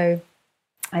sources. So,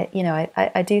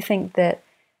 I do think that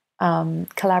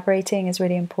collaborating is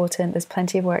really important. There's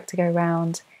plenty of work to go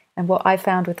around. And what I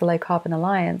found with the Low Carbon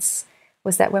Alliance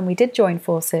was that when we did join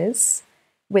forces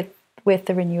with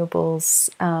the renewables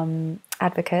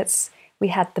advocates, we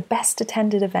had the best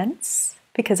attended events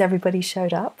because everybody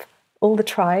showed up. All the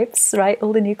tribes, right?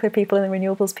 All the nuclear people and the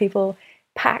renewables people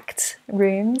packed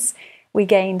rooms. We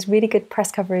gained really good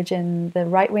press coverage in the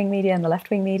right-wing media and the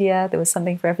left-wing media. There was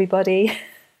something for everybody.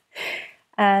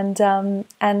 And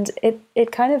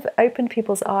it kind of opened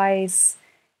people's eyes.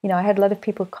 I had a lot of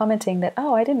people commenting that,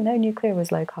 I didn't know nuclear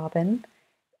was low carbon.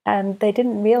 And they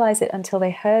didn't realize it until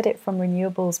they heard it from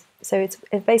renewables. So it's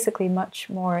basically much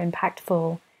more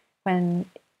impactful when,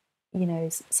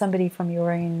 somebody from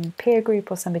your own peer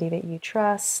group or somebody that you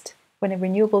trust, when a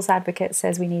renewables advocate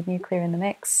says we need nuclear in the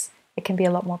mix, it can be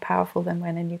a lot more powerful than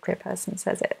when a nuclear person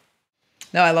says it.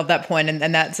 No, I love that point,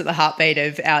 and that's at the heartbeat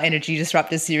of our Energy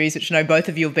Disruptors series, which I know both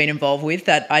of you have been involved with,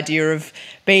 that idea of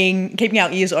keeping our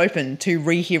ears open to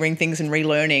rehearing things and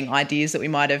relearning ideas that we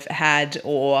might have had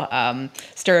or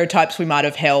stereotypes we might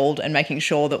have held, and making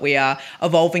sure that we are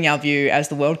evolving our view as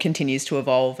the world continues to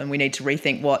evolve, and we need to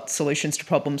rethink what solutions to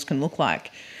problems can look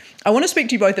like. I want to speak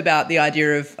to you both about the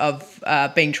idea of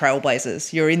being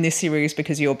trailblazers. You're in this series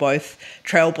because you're both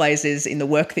trailblazers in the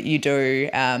work that you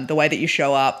do, the way that you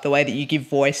show up, the way that you give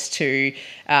voice to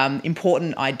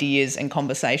important ideas and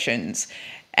conversations.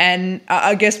 And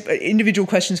I guess individual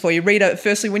questions for you. Rita,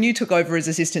 firstly, when you took over as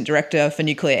Assistant Director for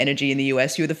Nuclear Energy in the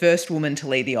US, you were the first woman to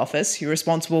lead the office. You're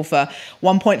responsible for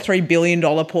 $1.3 billion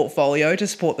portfolio to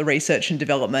support the research and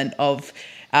development of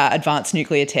advanced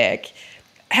nuclear tech.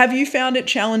 Have you found it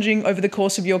challenging over the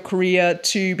course of your career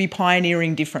to be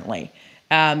pioneering differently?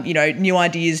 New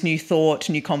ideas, new thought,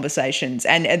 new conversations.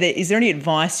 And is there any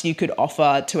advice you could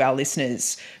offer to our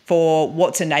listeners for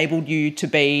what's enabled you to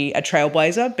be a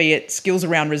trailblazer, be it skills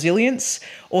around resilience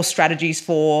or strategies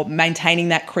for maintaining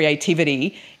that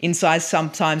creativity inside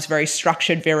sometimes very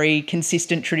structured, very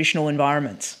consistent traditional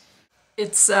environments?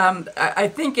 It's, I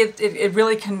think it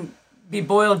really can be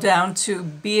boiled down to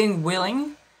being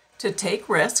willing to take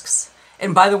risks.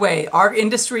 And by the way, our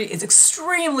industry is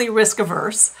extremely risk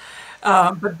averse.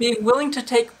 But being willing to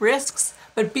take risks,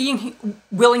 but being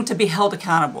willing to be held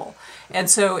accountable. And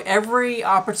so every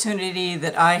opportunity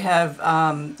that I have,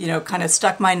 kind of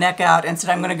stuck my neck out and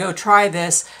said, I'm going to go try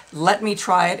this, let me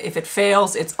try it. If it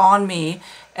fails, it's on me,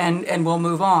 and we'll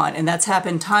move on. And that's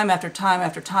happened time after time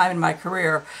after time in my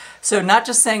career. So not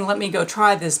just saying, let me go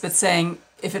try this, but saying,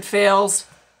 if it fails,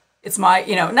 it's my,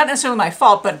 not necessarily my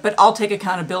fault, but I'll take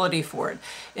accountability for it.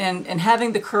 And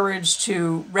having the courage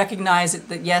to recognize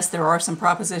that, yes, there are some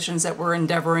propositions that we're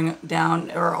endeavoring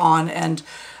down or on, and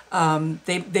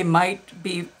they might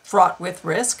be fraught with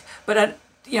risk, but,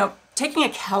 taking a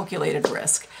calculated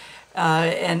risk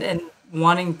and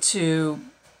wanting to,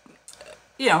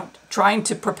 trying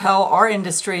to propel our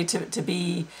industry to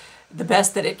be the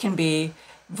best that it can be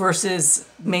versus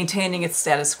maintaining its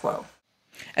status quo.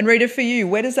 And Rita, for you,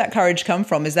 where does that courage come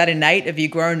from? Is that innate? Have you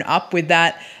grown up with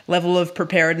that level of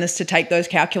preparedness to take those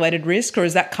calculated risks, or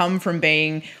has that come from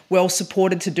being well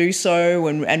supported to do so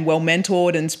and well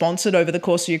mentored and sponsored over the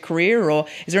course of your career? Or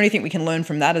is there anything we can learn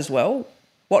from that as well?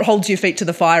 What holds your feet to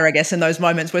the fire, I guess, in those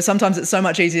moments where sometimes it's so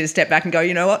much easier to step back and go,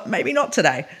 you know what, maybe not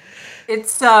today?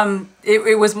 It's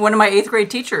it was one of my 8th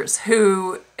grade teachers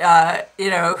who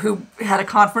who had a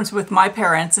conference with my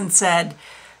parents and said,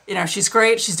 she's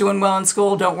great. She's doing well in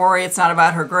school. Don't worry. It's not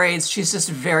about her grades. She's just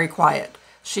very quiet.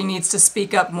 She needs to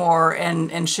speak up more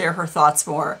and share her thoughts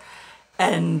more.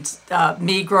 And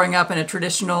me growing up in a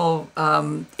traditional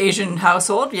Asian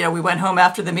household, we went home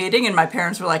after the meeting and my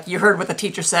parents were like, you heard what the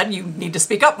teacher said. You need to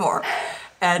speak up more.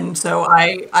 And so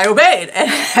I obeyed.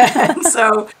 And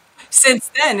so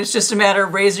since then, it's just a matter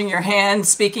of raising your hand,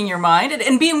 speaking your mind,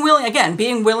 and being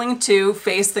willing to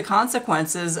face the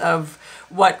consequences of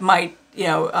what might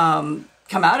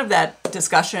come out of that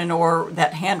discussion or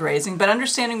that hand raising, but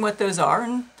understanding what those are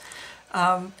and,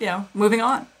 moving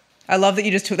on. I love that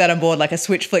you just took that on board, like a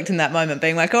switch flicked in that moment,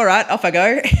 being like, all right, off I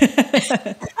go.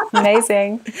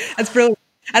 Amazing. That's brilliant.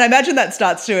 And I imagine that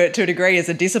starts to a degree as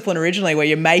a discipline originally, where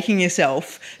you're making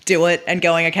yourself do it and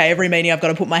going, okay, every meeting I've got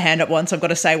to put my hand up once, I've got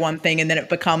to say one thing, and then it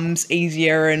becomes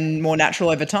easier and more natural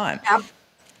over time.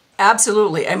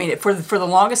 Absolutely. I mean, for the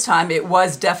longest time, it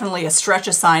was definitely a stretch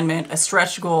assignment, a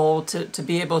stretch goal to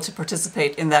be able to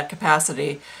participate in that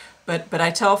capacity. But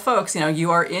I tell folks,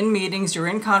 you are in meetings, you're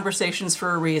in conversations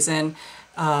for a reason,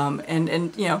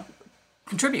 and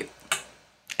contribute.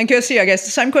 And Kirsty, I guess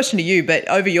the same question to you, but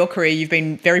over your career, you've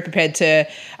been very prepared to,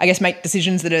 I guess, make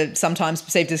decisions that are sometimes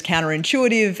perceived as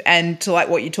counterintuitive, and to, like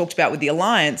what you talked about with the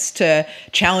Alliance, to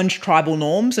challenge tribal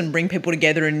norms and bring people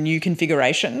together in new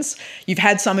configurations. You've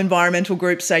had some environmental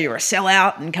groups say you're a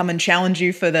sellout and come and challenge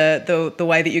you for the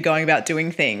way that you're going about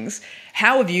doing things.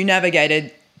 How have you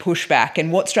navigated pushback,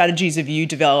 and what strategies have you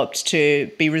developed to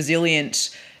be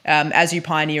resilient as you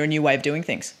pioneer a new way of doing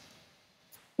things?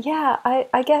 Yeah,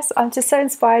 I guess I'm just so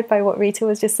inspired by what Rita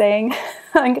was just saying.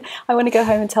 I want to go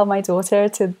home and tell my daughter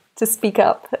to speak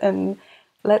up, and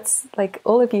let's, like,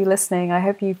 all of you listening, I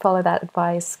hope you follow that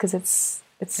advice, because it's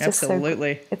just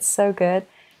absolutely it's so good.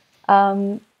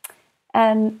 And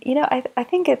I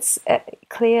think it's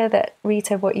clear that,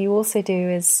 Rita, what you also do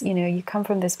is, you come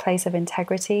from this place of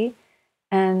integrity,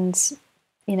 and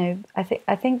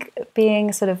I think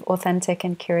being sort of authentic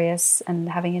and curious and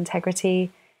having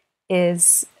integrity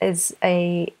is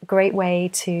a great way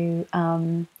to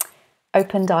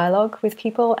open dialogue with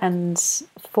people and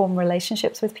form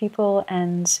relationships with people.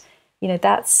 And,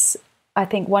 that's, I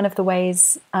think, one of the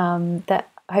ways that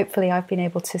hopefully I've been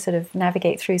able to sort of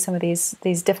navigate through some of these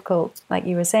difficult, like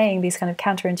you were saying, these kind of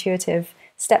counterintuitive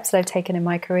steps that I've taken in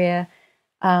my career.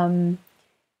 And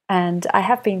I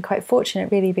have been quite fortunate,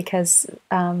 really, because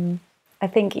I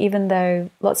think even though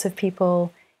lots of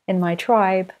people in my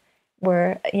tribe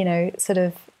were, sort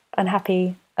of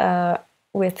unhappy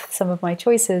with some of my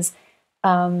choices,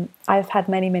 I've had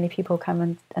many, many people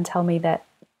come and tell me that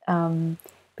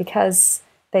because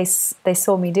they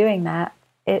saw me doing that,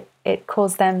 it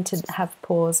caused them to have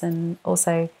pause and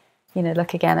also,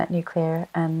 look again at nuclear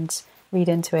and read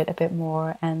into it a bit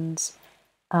more. And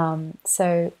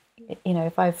so,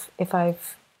 if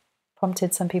I've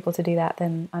prompted some people to do that,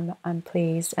 then I'm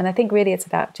pleased. And I think really it's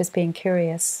about just being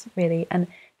curious, really, and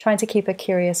trying to keep a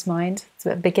curious mind. It's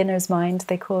a beginner's mind,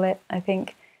 they call it, I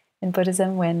think, in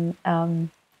Buddhism, when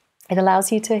it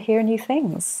allows you to hear new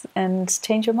things and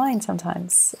change your mind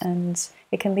sometimes. And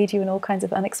it can lead you in all kinds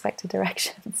of unexpected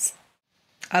directions.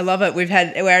 I love it. We're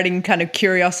adding kind of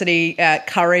curiosity,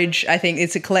 courage. I think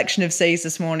it's a collection of C's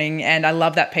this morning. And I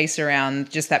love that piece around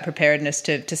just that preparedness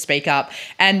to speak up,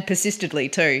 and persistently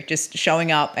too, just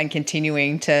showing up and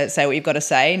continuing to say what you've got to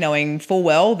say, knowing full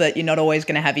well that you're not always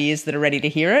going to have ears that are ready to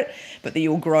hear it, but that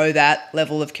you'll grow that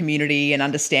level of community and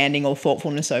understanding or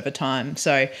thoughtfulness over time.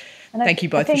 So thank you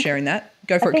both for sharing that.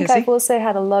 Go for it, Kirsty. I've also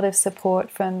had a lot of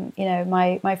support from,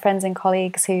 my friends and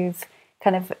colleagues who've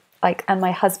kind of and my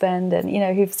husband, and,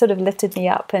 who've sort of lifted me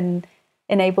up and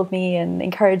enabled me and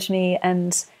encouraged me.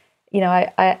 And,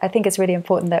 I think it's really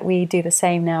important that we do the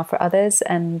same now for others.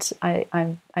 And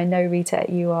I know, Rita,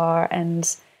 you are, and,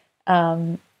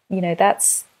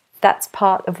 that's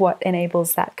part of what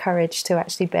enables that courage to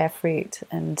actually bear fruit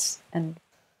and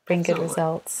bring good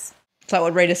results. It's like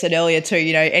what Rita said earlier too,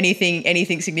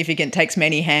 anything significant takes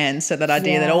many hands. So that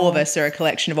idea that all of us are a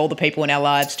collection of all the people in our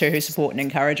lives too who support and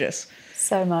encourage us.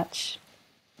 So much.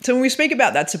 So when we speak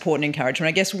about that support and encouragement,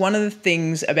 I guess one of the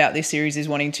things about this series is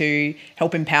wanting to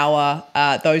help empower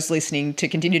those listening to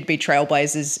continue to be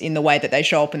trailblazers in the way that they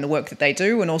show up in the work that they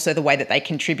do, and also the way that they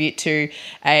contribute to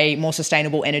a more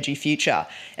sustainable energy future.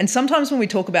 And sometimes when we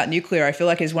talk about nuclear, I feel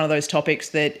like it's one of those topics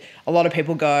that a lot of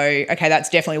people go, okay, that's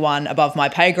definitely one above my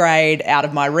pay grade, out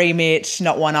of my remit,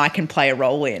 not one I can play a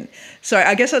role in. So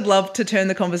I guess I'd love to turn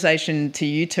the conversation to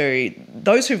you two.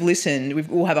 Those who've listened,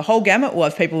 we'll have a whole gamut. We'll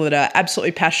have people that are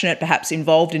absolutely passionate, perhaps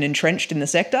involved and entrenched in the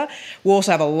sector. We'll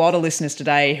also have a lot of listeners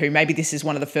today who maybe this is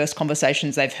one of the first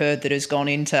conversations they've heard that has gone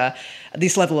into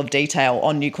this level of detail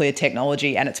on nuclear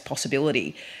technology and its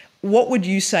possibility. What would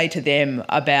you say to them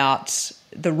about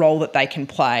the role that they can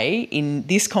play in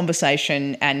this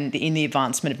conversation and in the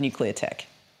advancement of nuclear tech?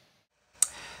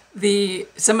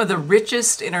 Some of the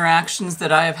richest interactions that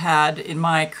I have had in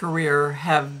my career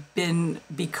have been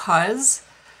because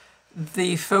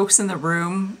the folks in the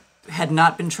room had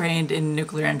not been trained in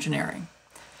nuclear engineering.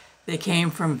 They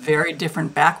came from very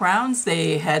different backgrounds.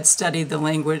 They had studied the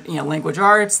language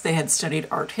arts. They had studied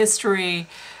art history.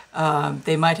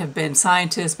 They might have been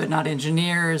scientists, but not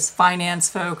engineers, finance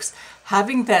folks.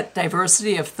 Having that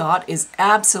diversity of thought is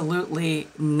absolutely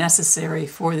necessary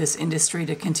for this industry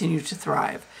to continue to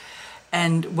thrive.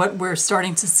 And what we're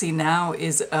starting to see now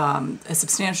is a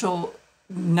substantial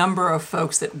number of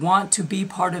folks that want to be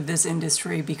part of this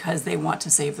industry because they want to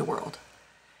save the world.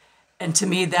 And to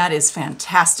me, that is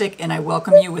fantastic. And I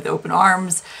welcome you with open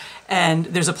arms. And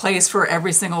there's a place for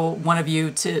every single one of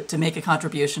you to make a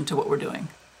contribution to what we're doing.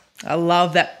 I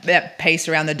love that piece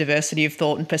around the diversity of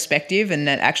thought and perspective, and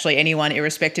that actually anyone,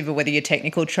 irrespective of whether you're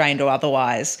technical, trained or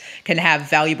otherwise, can have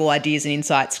valuable ideas and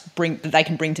insights that they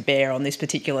can bring to bear on this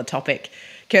particular topic.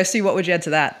 Kirsty, what would you add to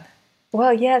that?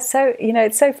 Well, yeah, so,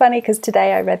 it's so funny because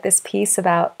today I read this piece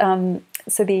about,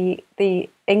 so the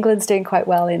England's doing quite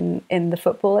well in the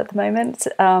football at the moment,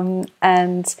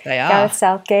 and they are. Gareth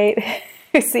Southgate,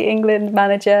 who's the England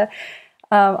manager.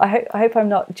 I hope I'm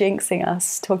not jinxing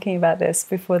us talking about this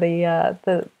before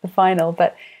the final,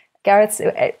 but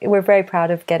we're very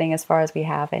proud of getting as far as we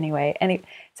have anyway.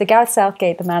 So Gareth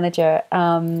Southgate, the manager,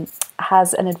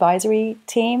 has an advisory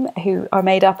team who are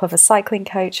made up of a cycling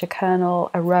coach, a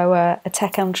colonel, a rower, a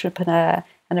tech entrepreneur,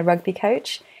 and a rugby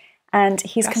coach. And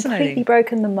he's completely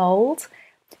broken the mold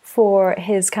for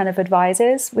his kind of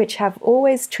advisors, which have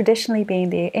always traditionally been,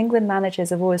 the England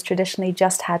managers have always traditionally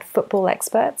just had football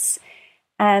experts.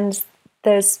 And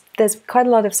there's quite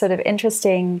a lot of sort of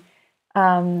interesting,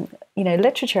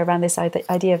 literature around this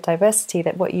idea of diversity,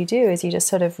 that what you do is you just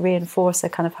sort of reinforce a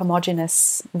kind of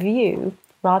homogenous view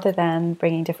rather than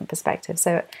bringing different perspectives.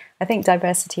 So I think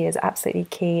diversity is absolutely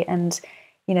key. And,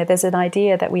 there's an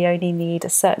idea that we only need a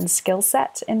certain skill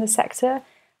set in the sector,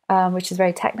 which is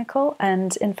very technical.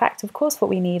 And in fact, of course, what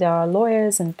we need are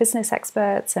lawyers and business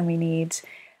experts, and we need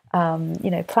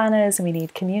planners, and we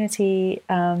need community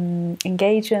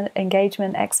engagement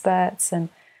experts, and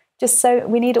just so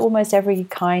we need almost every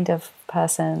kind of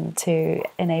person to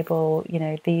enable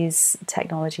these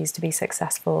technologies to be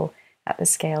successful at the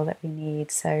scale that we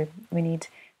need. So we need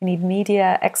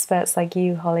media experts like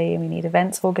you, Holly, and we need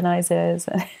events organizers.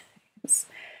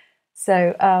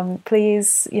 So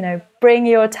please, bring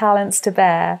your talents to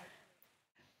bear.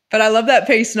 But I love that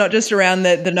piece, not just around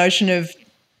the notion of,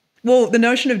 well, the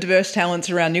notion of diverse talents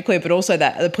around nuclear, but also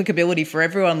that applicability for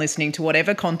everyone listening to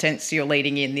whatever contents you're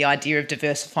leading in, the idea of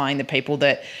diversifying the people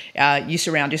that you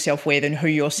surround yourself with and who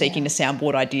you're seeking to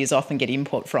soundboard ideas off and get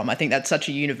input from. I think that's such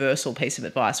a universal piece of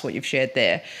advice, what you've shared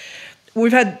there.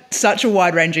 We've had such a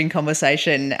wide-ranging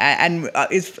conversation, and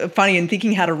it's funny in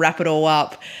thinking how to wrap it all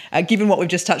up, given what we've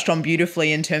just touched on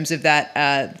beautifully in terms of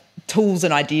that tools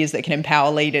and ideas that can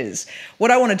empower leaders.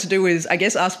 What I wanted to do is, I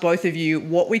guess, ask both of you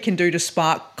what we can do to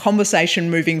spark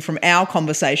conversation moving from our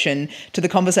conversation to the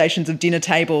conversations of dinner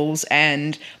tables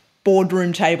and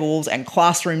boardroom tables and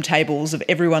classroom tables of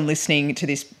everyone listening to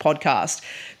this podcast.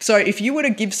 So if you were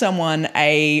to give someone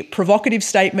a provocative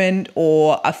statement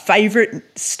or a favourite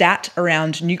stat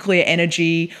around nuclear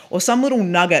energy or some little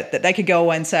nugget that they could go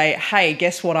away and say, hey,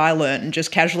 guess what I learned, and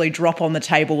just casually drop on the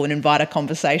table and invite a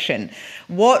conversation,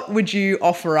 what would you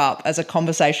offer up as a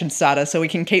conversation starter so we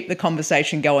can keep the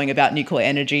conversation going about nuclear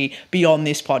energy beyond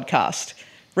this podcast?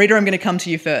 Rita, I'm going to come to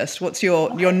you first. What's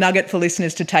your nugget for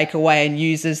listeners to take away and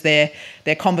use as their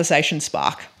conversation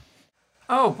spark?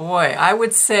 Oh boy, I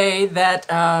would say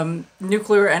that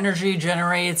nuclear energy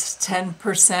generates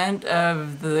 10%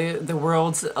 of the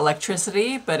world's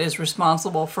electricity, but is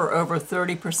responsible for over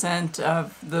 30%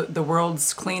 of the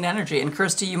world's clean energy. And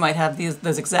Kirsty, you might have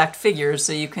those exact figures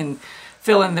so you can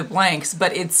fill in the blanks,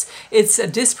 but it's a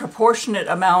disproportionate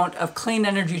amount of clean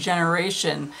energy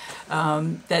generation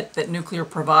that nuclear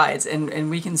provides, and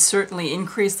we can certainly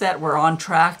increase that. We're on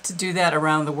track to do that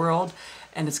around the world,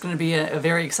 and it's going to be a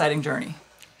very exciting journey.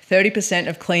 30%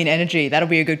 of clean energy. That'll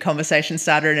be a good conversation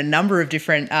starter in a number of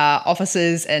different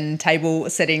offices and table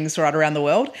settings right around the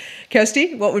world.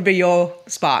 Kirsty, what would be your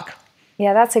spark?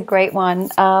 Yeah, that's a great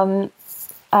one.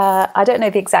 I don't know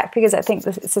the exact figures. I think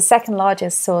it's the second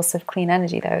largest source of clean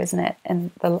energy, though, isn't it?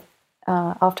 In the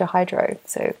after hydro.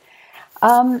 So,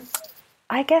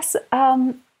 I guess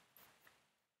when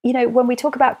we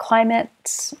talk about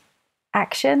climate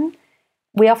action,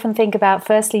 we often think about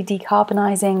firstly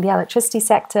decarbonising the electricity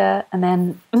sector and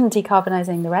then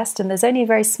decarbonising the rest. And there's only a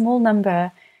very small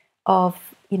number of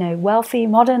wealthy,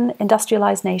 modern,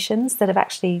 industrialised nations that have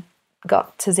actually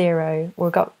got to zero or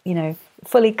got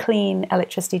fully clean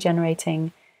electricity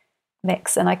generating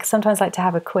mix. And I sometimes like to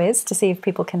have a quiz to see if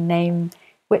people can name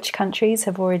which countries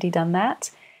have already done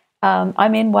that.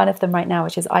 I'm in one of them right now,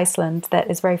 which is Iceland, that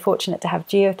is very fortunate to have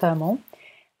geothermal.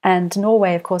 And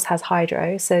Norway, of course, has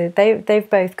hydro. So they've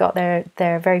both got their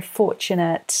very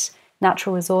fortunate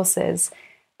natural resources.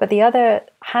 But the other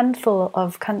handful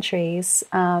of countries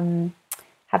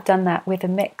have done that with a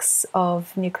mix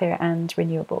of nuclear and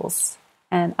renewables.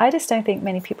 And I just don't think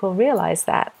many people realize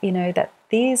that, that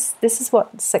this is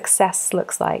what success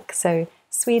looks like. So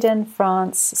Sweden,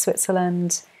 France,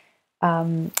 Switzerland,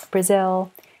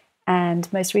 Brazil,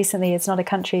 and most recently, it's not a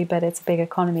country, but it's a big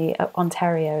economy.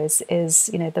 Ontario is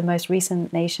the most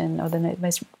recent nation or the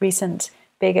most recent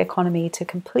big economy to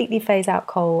completely phase out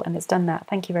coal, and it's done that,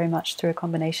 thank you very much, through a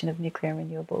combination of nuclear and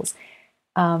renewables.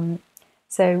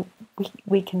 So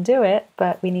we can do it,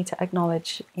 but we need to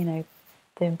acknowledge,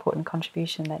 the important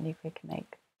contribution that nuclear can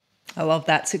make. I love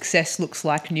that. Success looks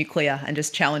like nuclear, and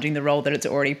just challenging the role that it's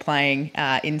already playing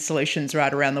in solutions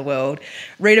right around the world.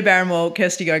 Rita Baranwal,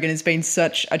 Kirsty Gogan, it's been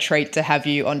such a treat to have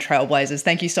you on Trailblazers.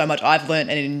 Thank you so much. I've learned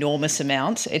an enormous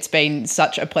amount. It's been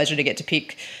such a pleasure to get to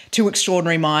pick two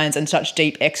extraordinary minds and such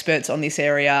deep experts on this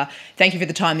area. Thank you for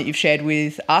the time that you've shared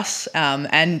with us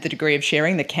and the degree of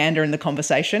sharing, the candour in the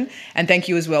conversation. And thank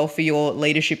you as well for your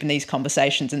leadership in these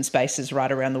conversations and spaces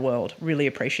right around the world. Really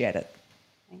appreciate it.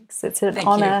 Thanks. It's an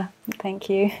honour. Thank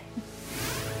you.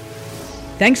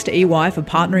 Thanks to EY for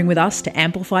partnering with us to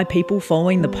amplify people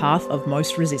following the path of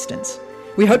most resistance.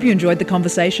 We hope you enjoyed the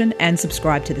conversation and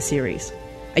subscribe to the series.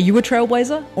 Are you a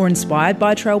trailblazer or inspired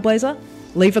by a trailblazer?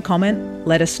 Leave a comment,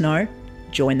 let us know,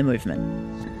 join the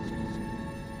movement.